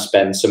sometimes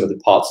spend some of the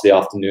parts of the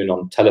afternoon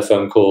on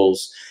telephone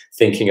calls,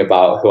 thinking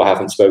about who I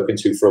haven't spoken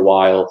to for a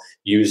while,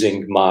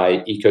 using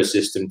my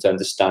ecosystem to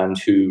understand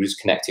who's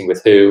connecting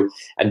with who,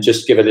 and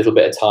just give a little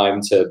bit of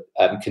time to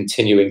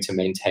continuing to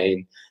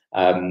maintain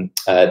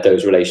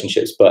those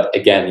relationships. But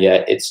again,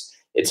 yeah, it's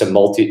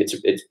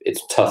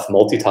tough.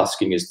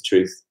 Multitasking is the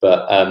truth.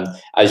 But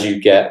as I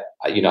get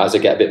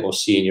a bit more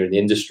senior in the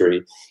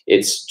industry,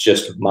 it's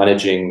just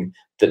managing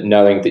that,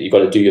 knowing that you've got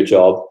to do your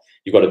job.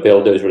 You've got to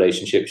build those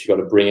relationships. You've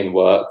got to bring in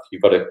work.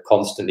 You've got to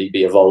constantly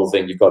be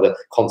evolving. You've got to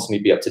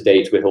constantly be up to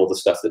date with all the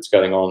stuff that's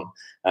going on.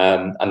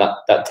 And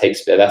that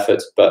takes a bit of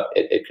effort, but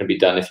it can be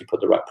done if you put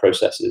the right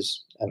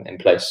processes in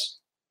place.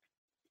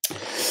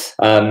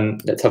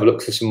 Let's have a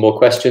look for some more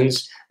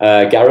questions.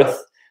 Gareth.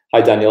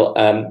 Hi, Daniel.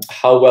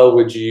 How well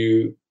would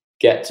you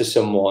get to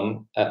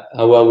someone?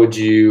 How well would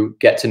you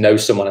get to know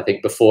someone, I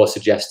think, before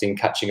suggesting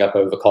catching up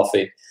over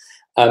coffee?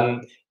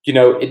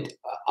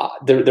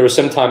 There are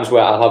some times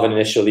where I'll have an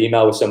initial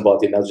email with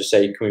somebody and they'll just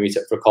say, can we meet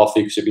up for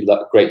coffee? Because it'd be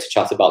great to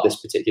chat about this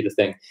particular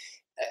thing.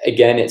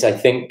 Again, I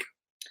think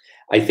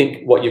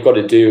what you've got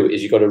to do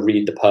is you've got to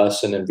read the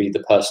person and read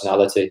the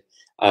personality.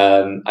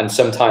 And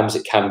sometimes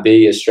it can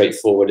be as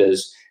straightforward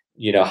as,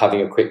 you know,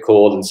 having a quick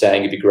call and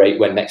saying it'd be great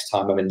when next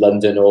time I'm in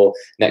London, or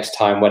next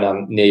time when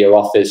I'm near your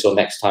office, or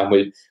next time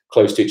we're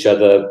close to each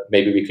other,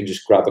 maybe we can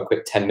just grab a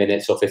quick 10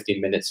 minutes or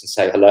 15 minutes and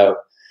say hello.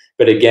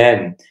 But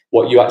again,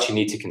 what you actually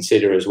need to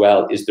consider as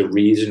well is the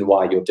reason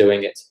why you're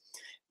doing it.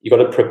 You've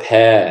got to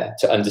prepare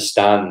to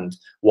understand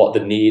what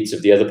the needs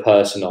of the other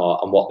person are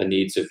and what the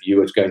needs of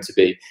you is going to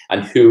be,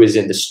 and who is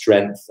in the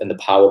strength and the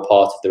power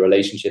part of the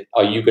relationship.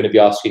 Are you going to be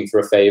asking for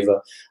a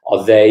favor?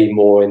 Are they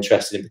more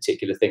interested in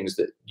particular things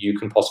that you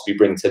can possibly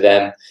bring to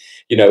them?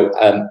 You know,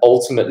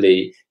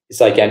 ultimately,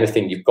 it's like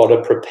anything, you've got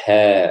to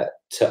prepare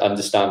to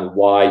understand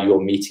why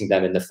you're meeting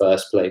them in the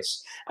first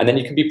place. And then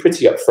you can be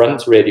pretty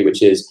upfront, really,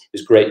 which is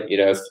great. You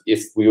know,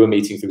 if we were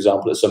meeting, for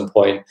example, at some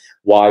point,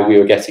 why we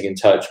were getting in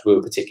touch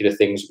with particular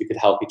things we could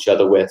help each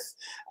other with,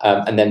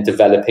 and then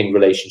developing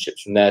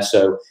relationships from there.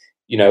 So,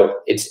 you know,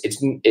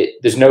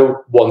 there's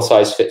no one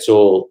size fits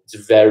all.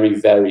 It's very,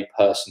 very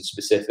person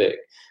specific,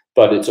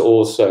 but it's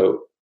also,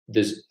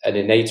 there's an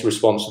innate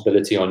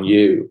responsibility on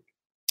you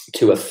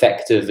to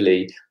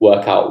effectively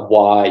work out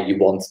why you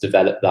want to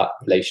develop that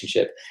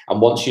relationship.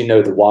 And once you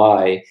know the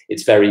why,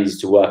 it's very easy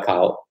to work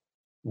out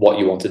what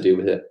you want to do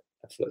with it.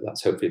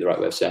 That's hopefully the right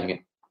way of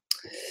saying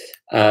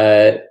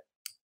it.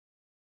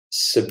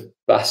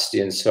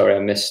 Sebastian, sorry, I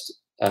missed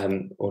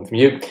one from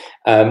you.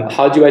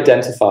 How do you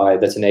identify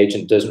that an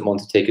agent doesn't want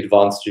to take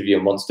advantage of you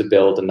and wants to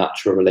build a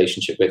natural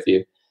relationship with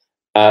you?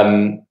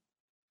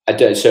 I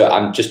don't. So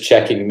I'm just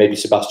checking. Maybe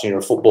Sebastian, you're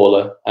a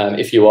footballer.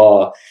 If you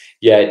are,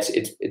 yeah,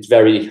 it's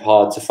very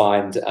hard to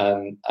find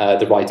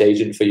the right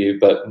agent for you.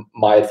 But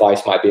my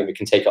advice might be, and we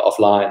can take it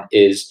offline,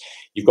 is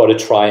you've got to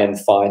try and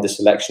find a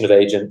selection of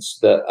agents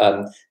that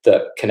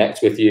that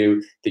connect with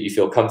you, that you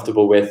feel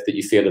comfortable with, that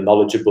you feel are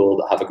knowledgeable,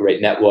 that have a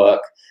great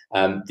network,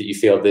 that you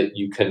feel that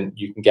you can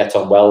get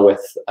on well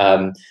with.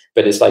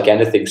 But it's like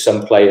anything.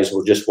 Some players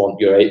will just want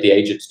the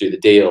agent to do the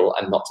deal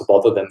and not to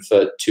bother them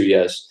for 2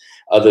 years.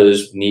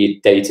 Others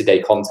need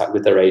day-to-day contact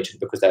with their agent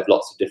because they have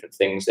lots of different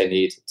things they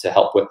need to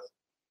help with.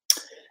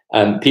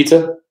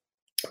 Peter,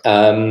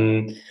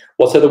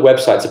 what other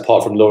websites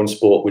apart from Law and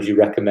Sport would you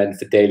recommend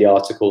for daily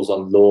articles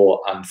on law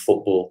and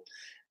football?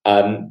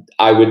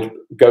 I would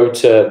go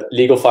to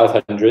Legal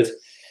 500,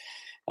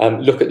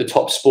 look at the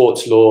top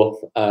sports law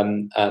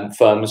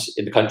firms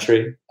in the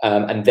country,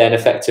 and then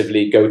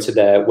effectively go to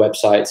their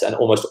websites, and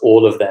almost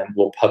all of them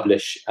will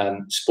publish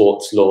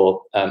sports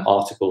law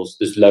articles.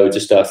 There's loads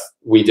of stuff.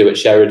 We do at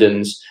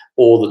Sheridan's.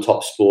 All the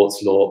top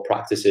sports law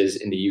practices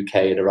in the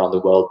UK and around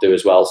the world do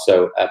as well.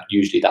 So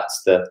usually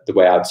that's the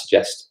way I would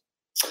suggest.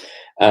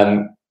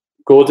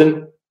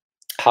 Gordon,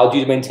 how do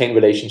you maintain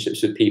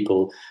relationships with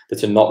people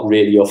that are not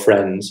really your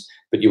friends,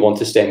 but you want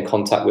to stay in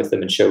contact with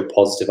them and show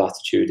positive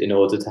attitude in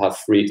order to have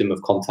freedom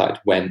of contact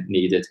when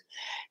needed?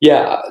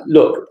 Yeah,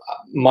 look,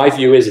 my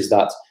view is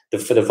that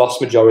for the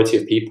vast majority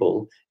of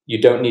people,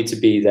 you don't need to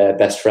be their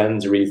best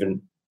friends or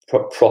even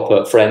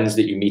proper friends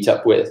that you meet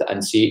up with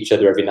and see each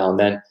other every now and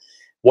then.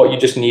 What you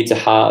just need to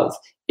have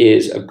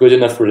is a good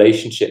enough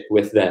relationship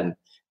with them,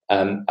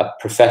 a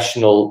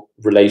professional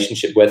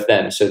relationship with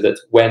them, so that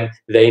when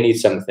they need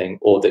something,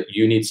 or that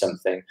you need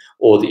something,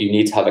 or that you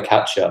need to have a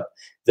catch up,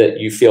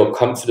 that you feel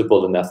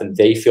comfortable enough and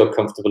they feel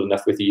comfortable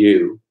enough with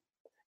you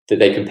that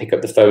they can pick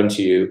up the phone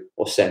to you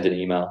or send an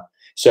email.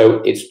 So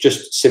it's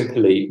just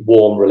simply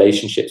warm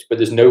relationships, but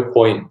there's no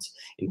point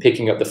in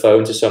picking up the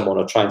phone to someone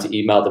or trying to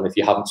email them if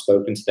you haven't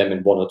spoken to them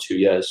in 1 or 2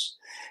 years.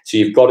 So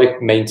you've got to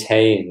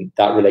maintain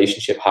that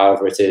relationship,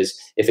 however it is.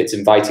 If it's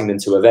inviting them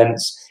to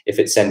events, if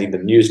it's sending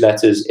them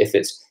newsletters, if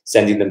it's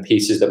sending them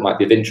pieces that might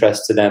be of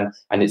interest to them,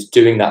 and it's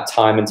doing that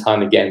time and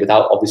time again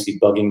without obviously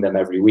bugging them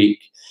every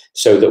week,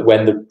 so that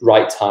when the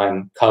right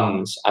time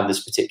comes and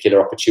this particular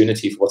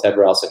opportunity for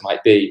whatever else it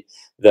might be,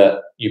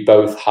 that you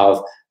both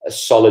have a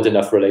solid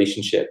enough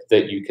relationship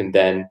that you can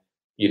then,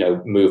 you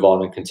know, move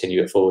on and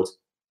continue it forward.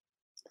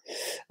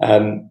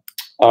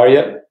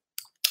 Arya,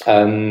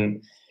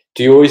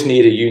 do you always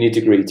need a uni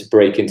degree to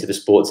break into the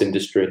sports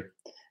industry?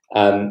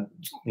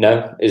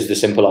 No, is the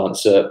simple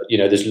answer. You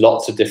know, there's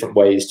lots of different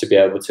ways to be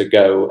able to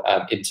go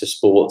into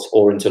sports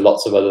or into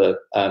lots of other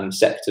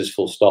sectors,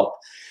 full stop.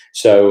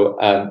 So,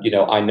 you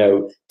know, I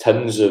know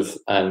tons of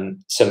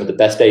some of the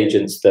best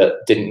agents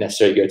that didn't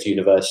necessarily go to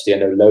university. I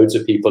know loads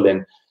of people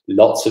in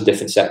lots of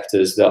different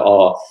sectors that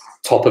are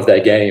top of their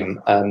game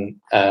and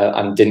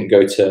didn't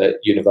go to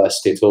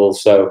university at all.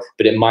 So,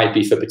 but it might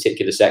be for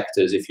particular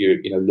sectors, if you're,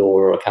 you know, law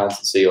or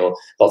accountancy or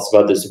lots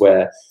of others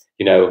where,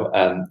 you know,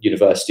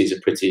 university is a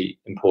pretty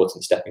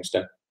important stepping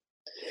stone.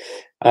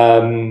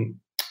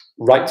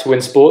 Right to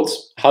Win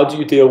Sports, how do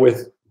you deal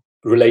with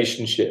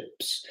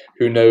relationships?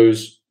 Who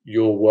knows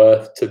your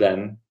worth to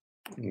them?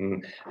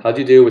 How do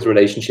you deal with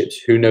relationships?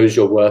 Who knows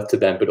your worth to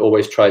them, but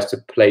always tries to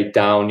play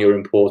down your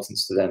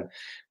importance to them?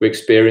 We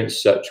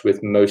experience such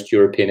with most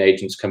European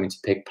agents coming to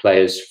pick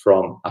players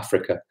from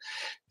Africa.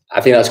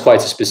 I think that's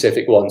quite a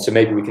specific one. So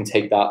maybe we can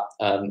take that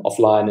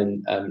offline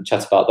and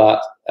chat about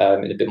that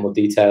in a bit more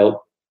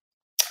detail.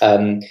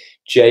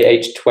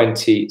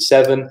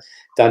 JH27,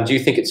 Dan, do you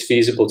think it's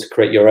feasible to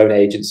create your own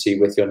agency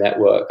with your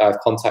network? I have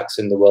contacts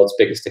in the world's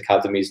biggest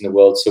academies in the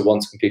world, so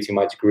once completing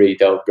my degree,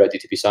 they're ready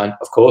to be signed.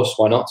 Of course,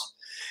 why not?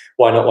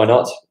 Why not? Why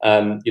not?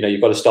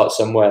 You've got to start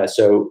somewhere.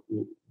 So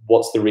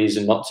what's the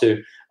reason not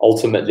to?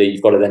 Ultimately,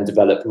 you've got to then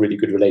develop really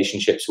good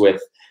relationships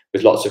with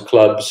lots of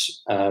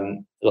clubs,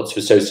 lots of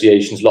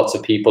associations, lots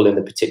of people in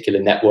the particular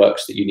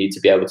networks that you need to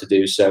be able to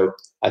do. So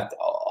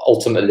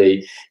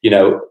ultimately,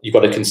 you've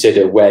got to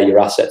consider where your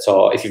assets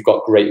are. If you've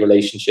got great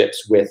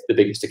relationships with the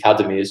biggest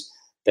academies,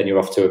 then you're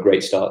off to a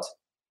great start.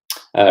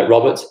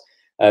 Robert,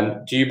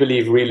 do you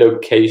believe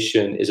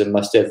relocation is a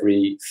must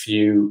every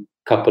few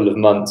couple of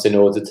months in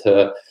order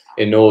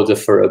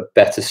for a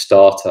better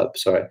startup?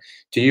 Sorry.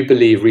 Do you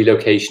believe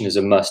relocation is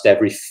a must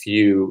every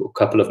few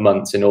couple of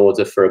months in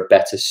order for a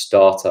better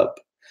startup?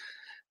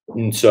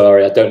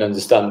 Sorry, I don't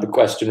understand the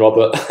question,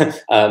 Robert.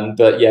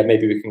 But yeah,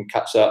 maybe we can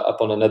catch that up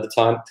on another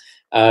time.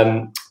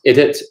 How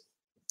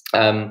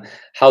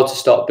to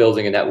start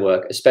building a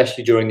network,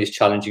 especially during these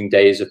challenging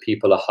days of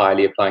people are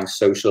highly applying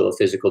social or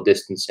physical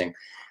distancing.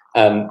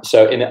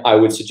 I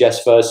would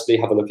suggest firstly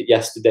have a look at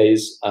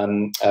yesterday's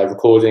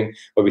recording,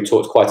 where we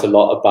talked quite a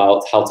lot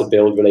about how to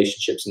build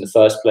relationships in the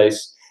first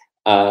place.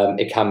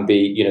 It can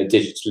be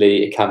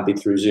digitally, it can be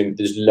through Zoom.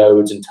 There's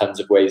loads and tons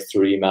of ways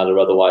through email or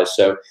otherwise.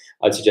 So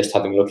I'd suggest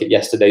having a look at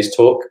yesterday's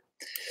talk.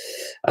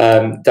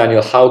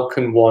 Daniel, how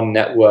can one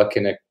network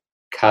in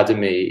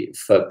academy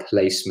for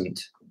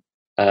placement?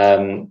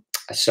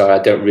 Sorry, I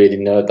don't really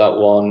know that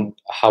one.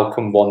 How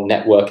can one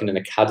network in an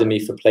academy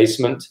for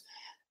placement?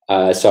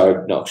 Sorry,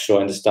 I'm not sure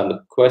I understand the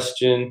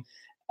question.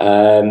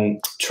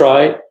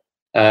 Try,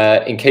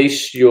 in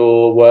case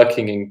you're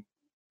working in,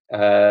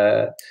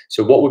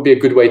 so what would be a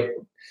good way,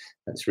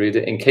 let's read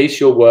it. In case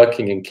you're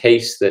working, in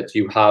case that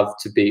you have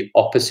to be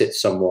opposite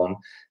someone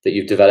that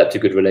you've developed a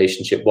good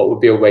relationship, what would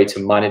be a way to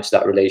manage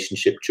that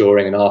relationship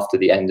during and after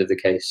the end of the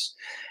case?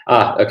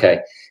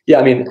 Okay. Yeah,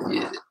 I mean,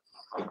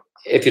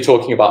 if you're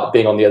talking about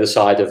being on the other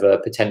side of a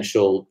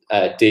potential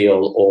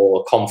deal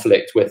or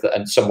conflict with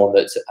someone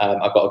that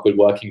I've got a good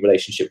working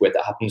relationship with,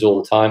 that happens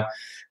all the time.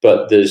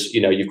 But there's,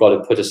 you've got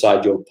to put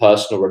aside your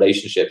personal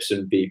relationships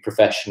and be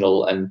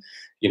professional and,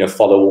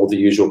 follow all the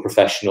usual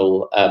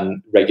professional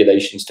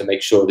regulations to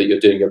make sure that you're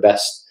doing your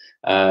best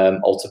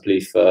ultimately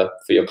for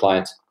your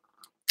client.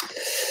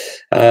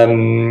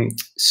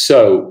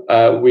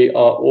 So we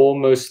are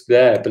almost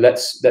there, but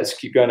let's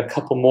keep going. A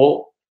couple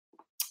more.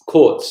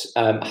 Courts,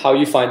 how are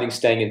you finding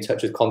staying in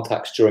touch with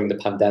contacts during the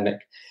pandemic?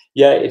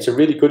 Yeah, it's a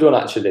really good one,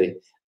 actually.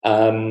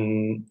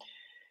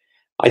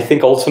 I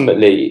think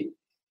ultimately,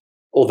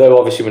 although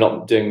obviously we're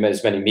not doing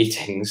as many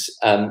meetings,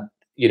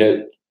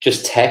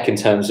 just tech in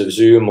terms of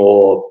Zoom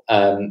or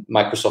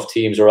Microsoft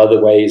Teams or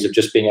other ways of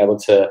just being able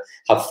to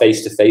have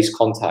face-to-face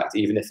contact,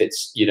 even if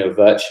it's,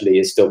 virtually,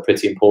 is still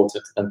pretty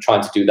important. I'm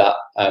trying to do that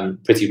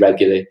pretty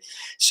regularly.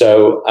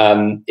 So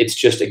it's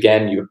just,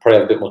 again, you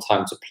probably have a bit more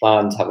time to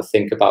plan, to have a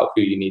think about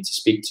who you need to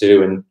speak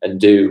to and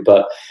do.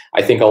 But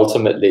I think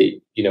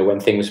ultimately, when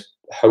things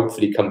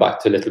hopefully come back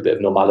to a little bit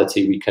of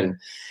normality, we can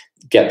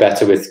get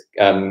better with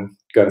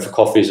going for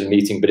coffees and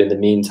meeting. But in the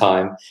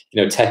meantime,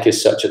 tech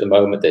is such at the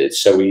moment that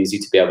it's so easy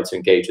to be able to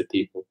engage with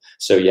people.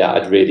 So yeah,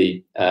 I'd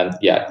really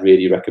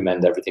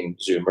recommend everything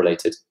Zoom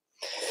related.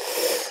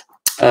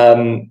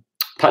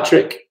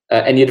 Patrick,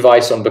 any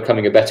advice on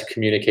becoming a better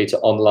communicator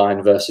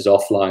online versus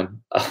offline?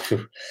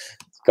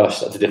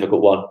 Gosh, that's a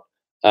difficult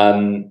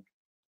one.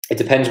 It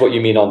depends what you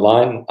mean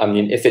online. I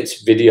mean, if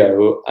it's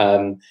video,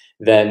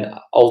 then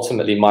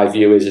ultimately my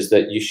view is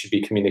that you should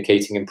be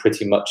communicating in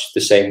pretty much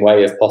the same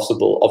way if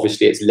possible.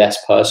 Obviously, it's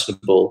less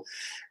personable,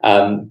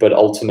 but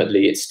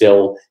ultimately it's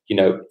still,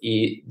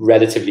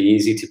 relatively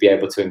easy to be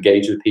able to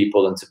engage with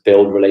people and to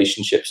build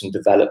relationships and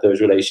develop those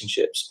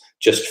relationships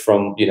just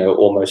from,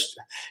 almost,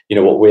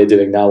 what we're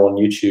doing now on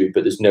YouTube.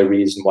 But there's no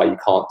reason why you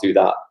can't do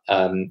that,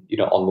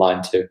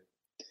 online too.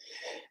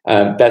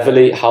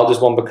 Beverly, how does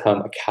one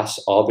become a CAS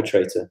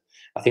arbitrator?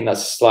 I think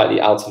that's slightly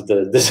out of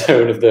the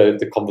zone of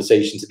the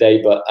conversation today,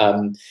 but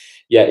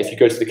yeah, if you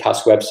go to the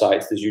CAS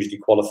website, there's usually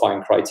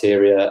qualifying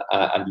criteria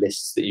and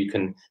lists that you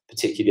can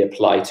particularly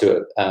apply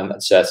to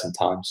at certain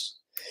times.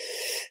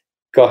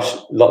 Gosh,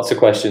 lots of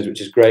questions,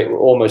 which is great. We're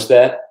almost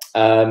there.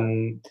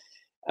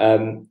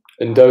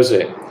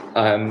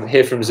 Ndoze,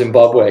 here from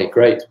Zimbabwe.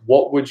 Great.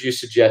 What would you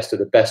suggest are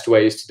the best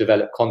ways to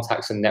develop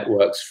contacts and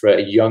networks for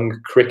a young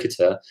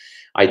cricketer,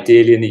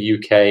 ideally in the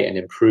UK, and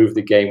improve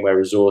the game where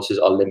resources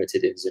are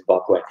limited in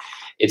Zimbabwe?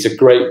 It's a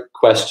great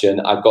question.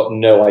 I've got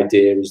no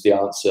idea is the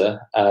answer.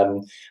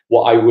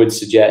 What I would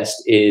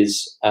suggest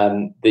is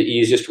the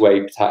easiest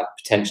way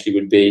potentially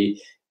would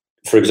be,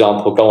 for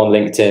example, go on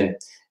LinkedIn,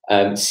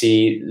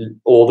 see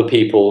all the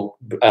people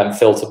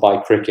filter by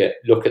cricket,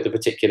 look at the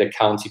particular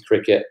county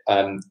cricket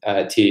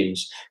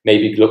teams,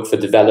 maybe look for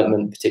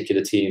development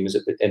particular teams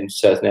in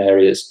certain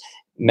areas,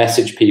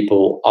 message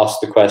people, ask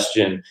the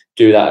question,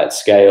 do that at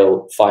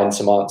scale, find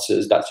some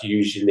answers. That's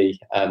usually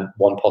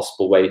one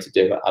possible way to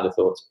do it, I'd have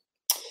thought.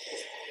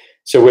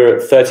 So we're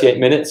at 38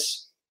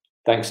 minutes.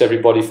 Thanks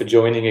everybody for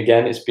joining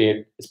again. It's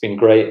been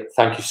great.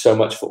 Thank you so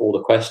much for all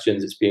the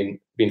questions. It's been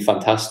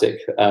fantastic.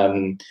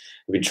 We've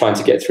been trying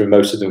to get through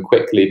most of them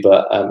quickly,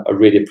 but I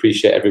really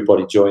appreciate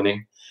everybody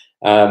joining.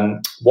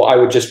 What I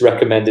would just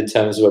recommend in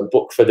terms of a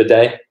book for the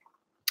day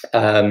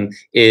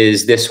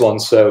is this one.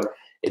 So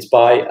it's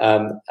by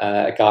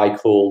a guy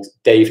called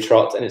Dave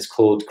Trott, and it's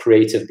called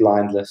Creative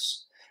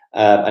Blindness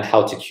and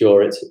How to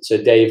Cure It.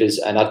 So Dave is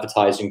an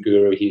advertising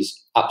guru. He's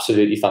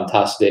absolutely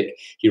fantastic.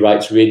 He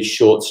writes really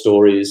short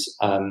stories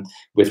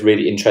with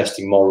really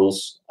interesting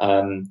morals.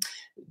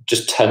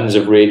 Just tons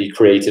of really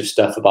creative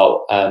stuff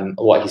about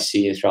what he's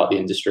seeing throughout the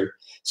industry.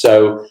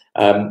 So,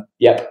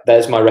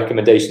 there's my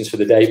recommendations for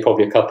the day,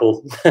 probably a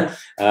couple.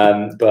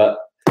 But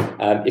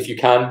if you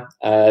can,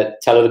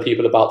 tell other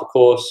people about the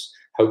course.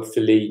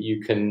 Hopefully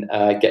you can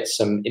get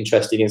some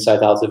interesting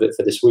insight out of it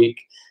for this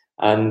week,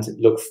 and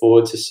look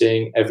forward to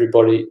seeing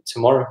everybody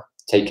tomorrow.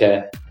 Take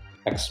care.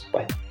 Thanks.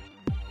 Bye.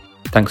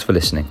 Thanks for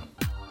listening.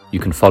 You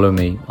can follow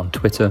me on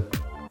Twitter,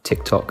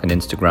 TikTok and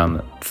Instagram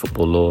at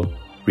Football Law,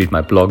 read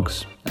my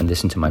blogs and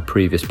listen to my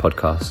previous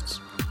podcasts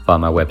via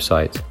my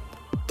website,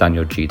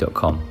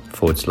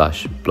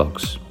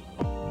 danielg.com/blogs.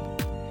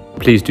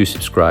 Please do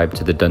subscribe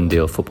to the Done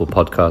Deal Football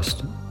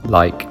Podcast,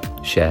 like,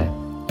 share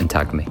and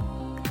tag me.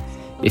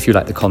 If you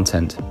like the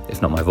content,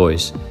 if not my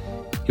voice,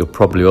 you'll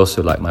probably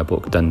also like my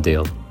book Done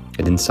Deal,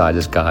 an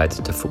insider's guide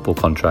to football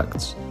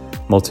contracts,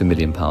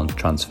 multi-million-pound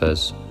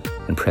transfers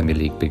and Premier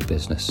League big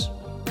business.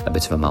 A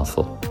bit of a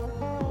mouthful.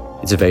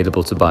 It's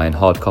available to buy in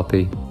hard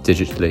copy,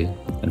 digitally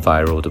and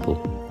via Audible.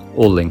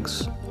 All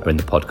links are in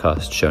the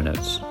podcast show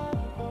notes.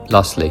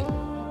 Lastly,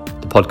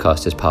 the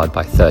podcast is powered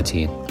by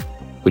 13,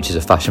 which is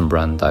a fashion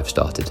brand I've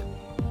started.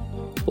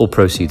 All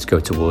proceeds go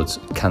towards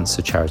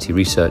cancer charity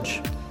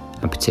research,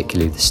 and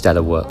particularly the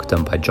stellar work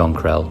done by John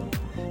Krell,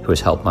 who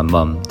has helped my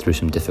mum through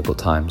some difficult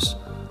times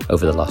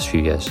over the last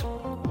few years.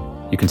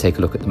 You can take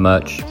a look at the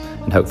merch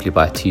and hopefully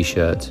buy a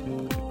t-shirt,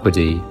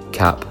 hoodie,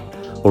 cap,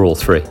 or all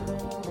three.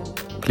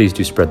 Please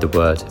do spread the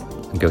word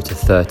and go to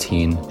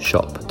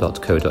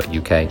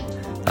 13shop.co.uk.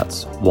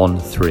 That's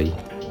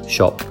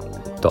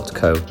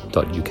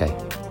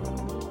 13shop.co.uk.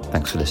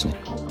 Thanks for listening.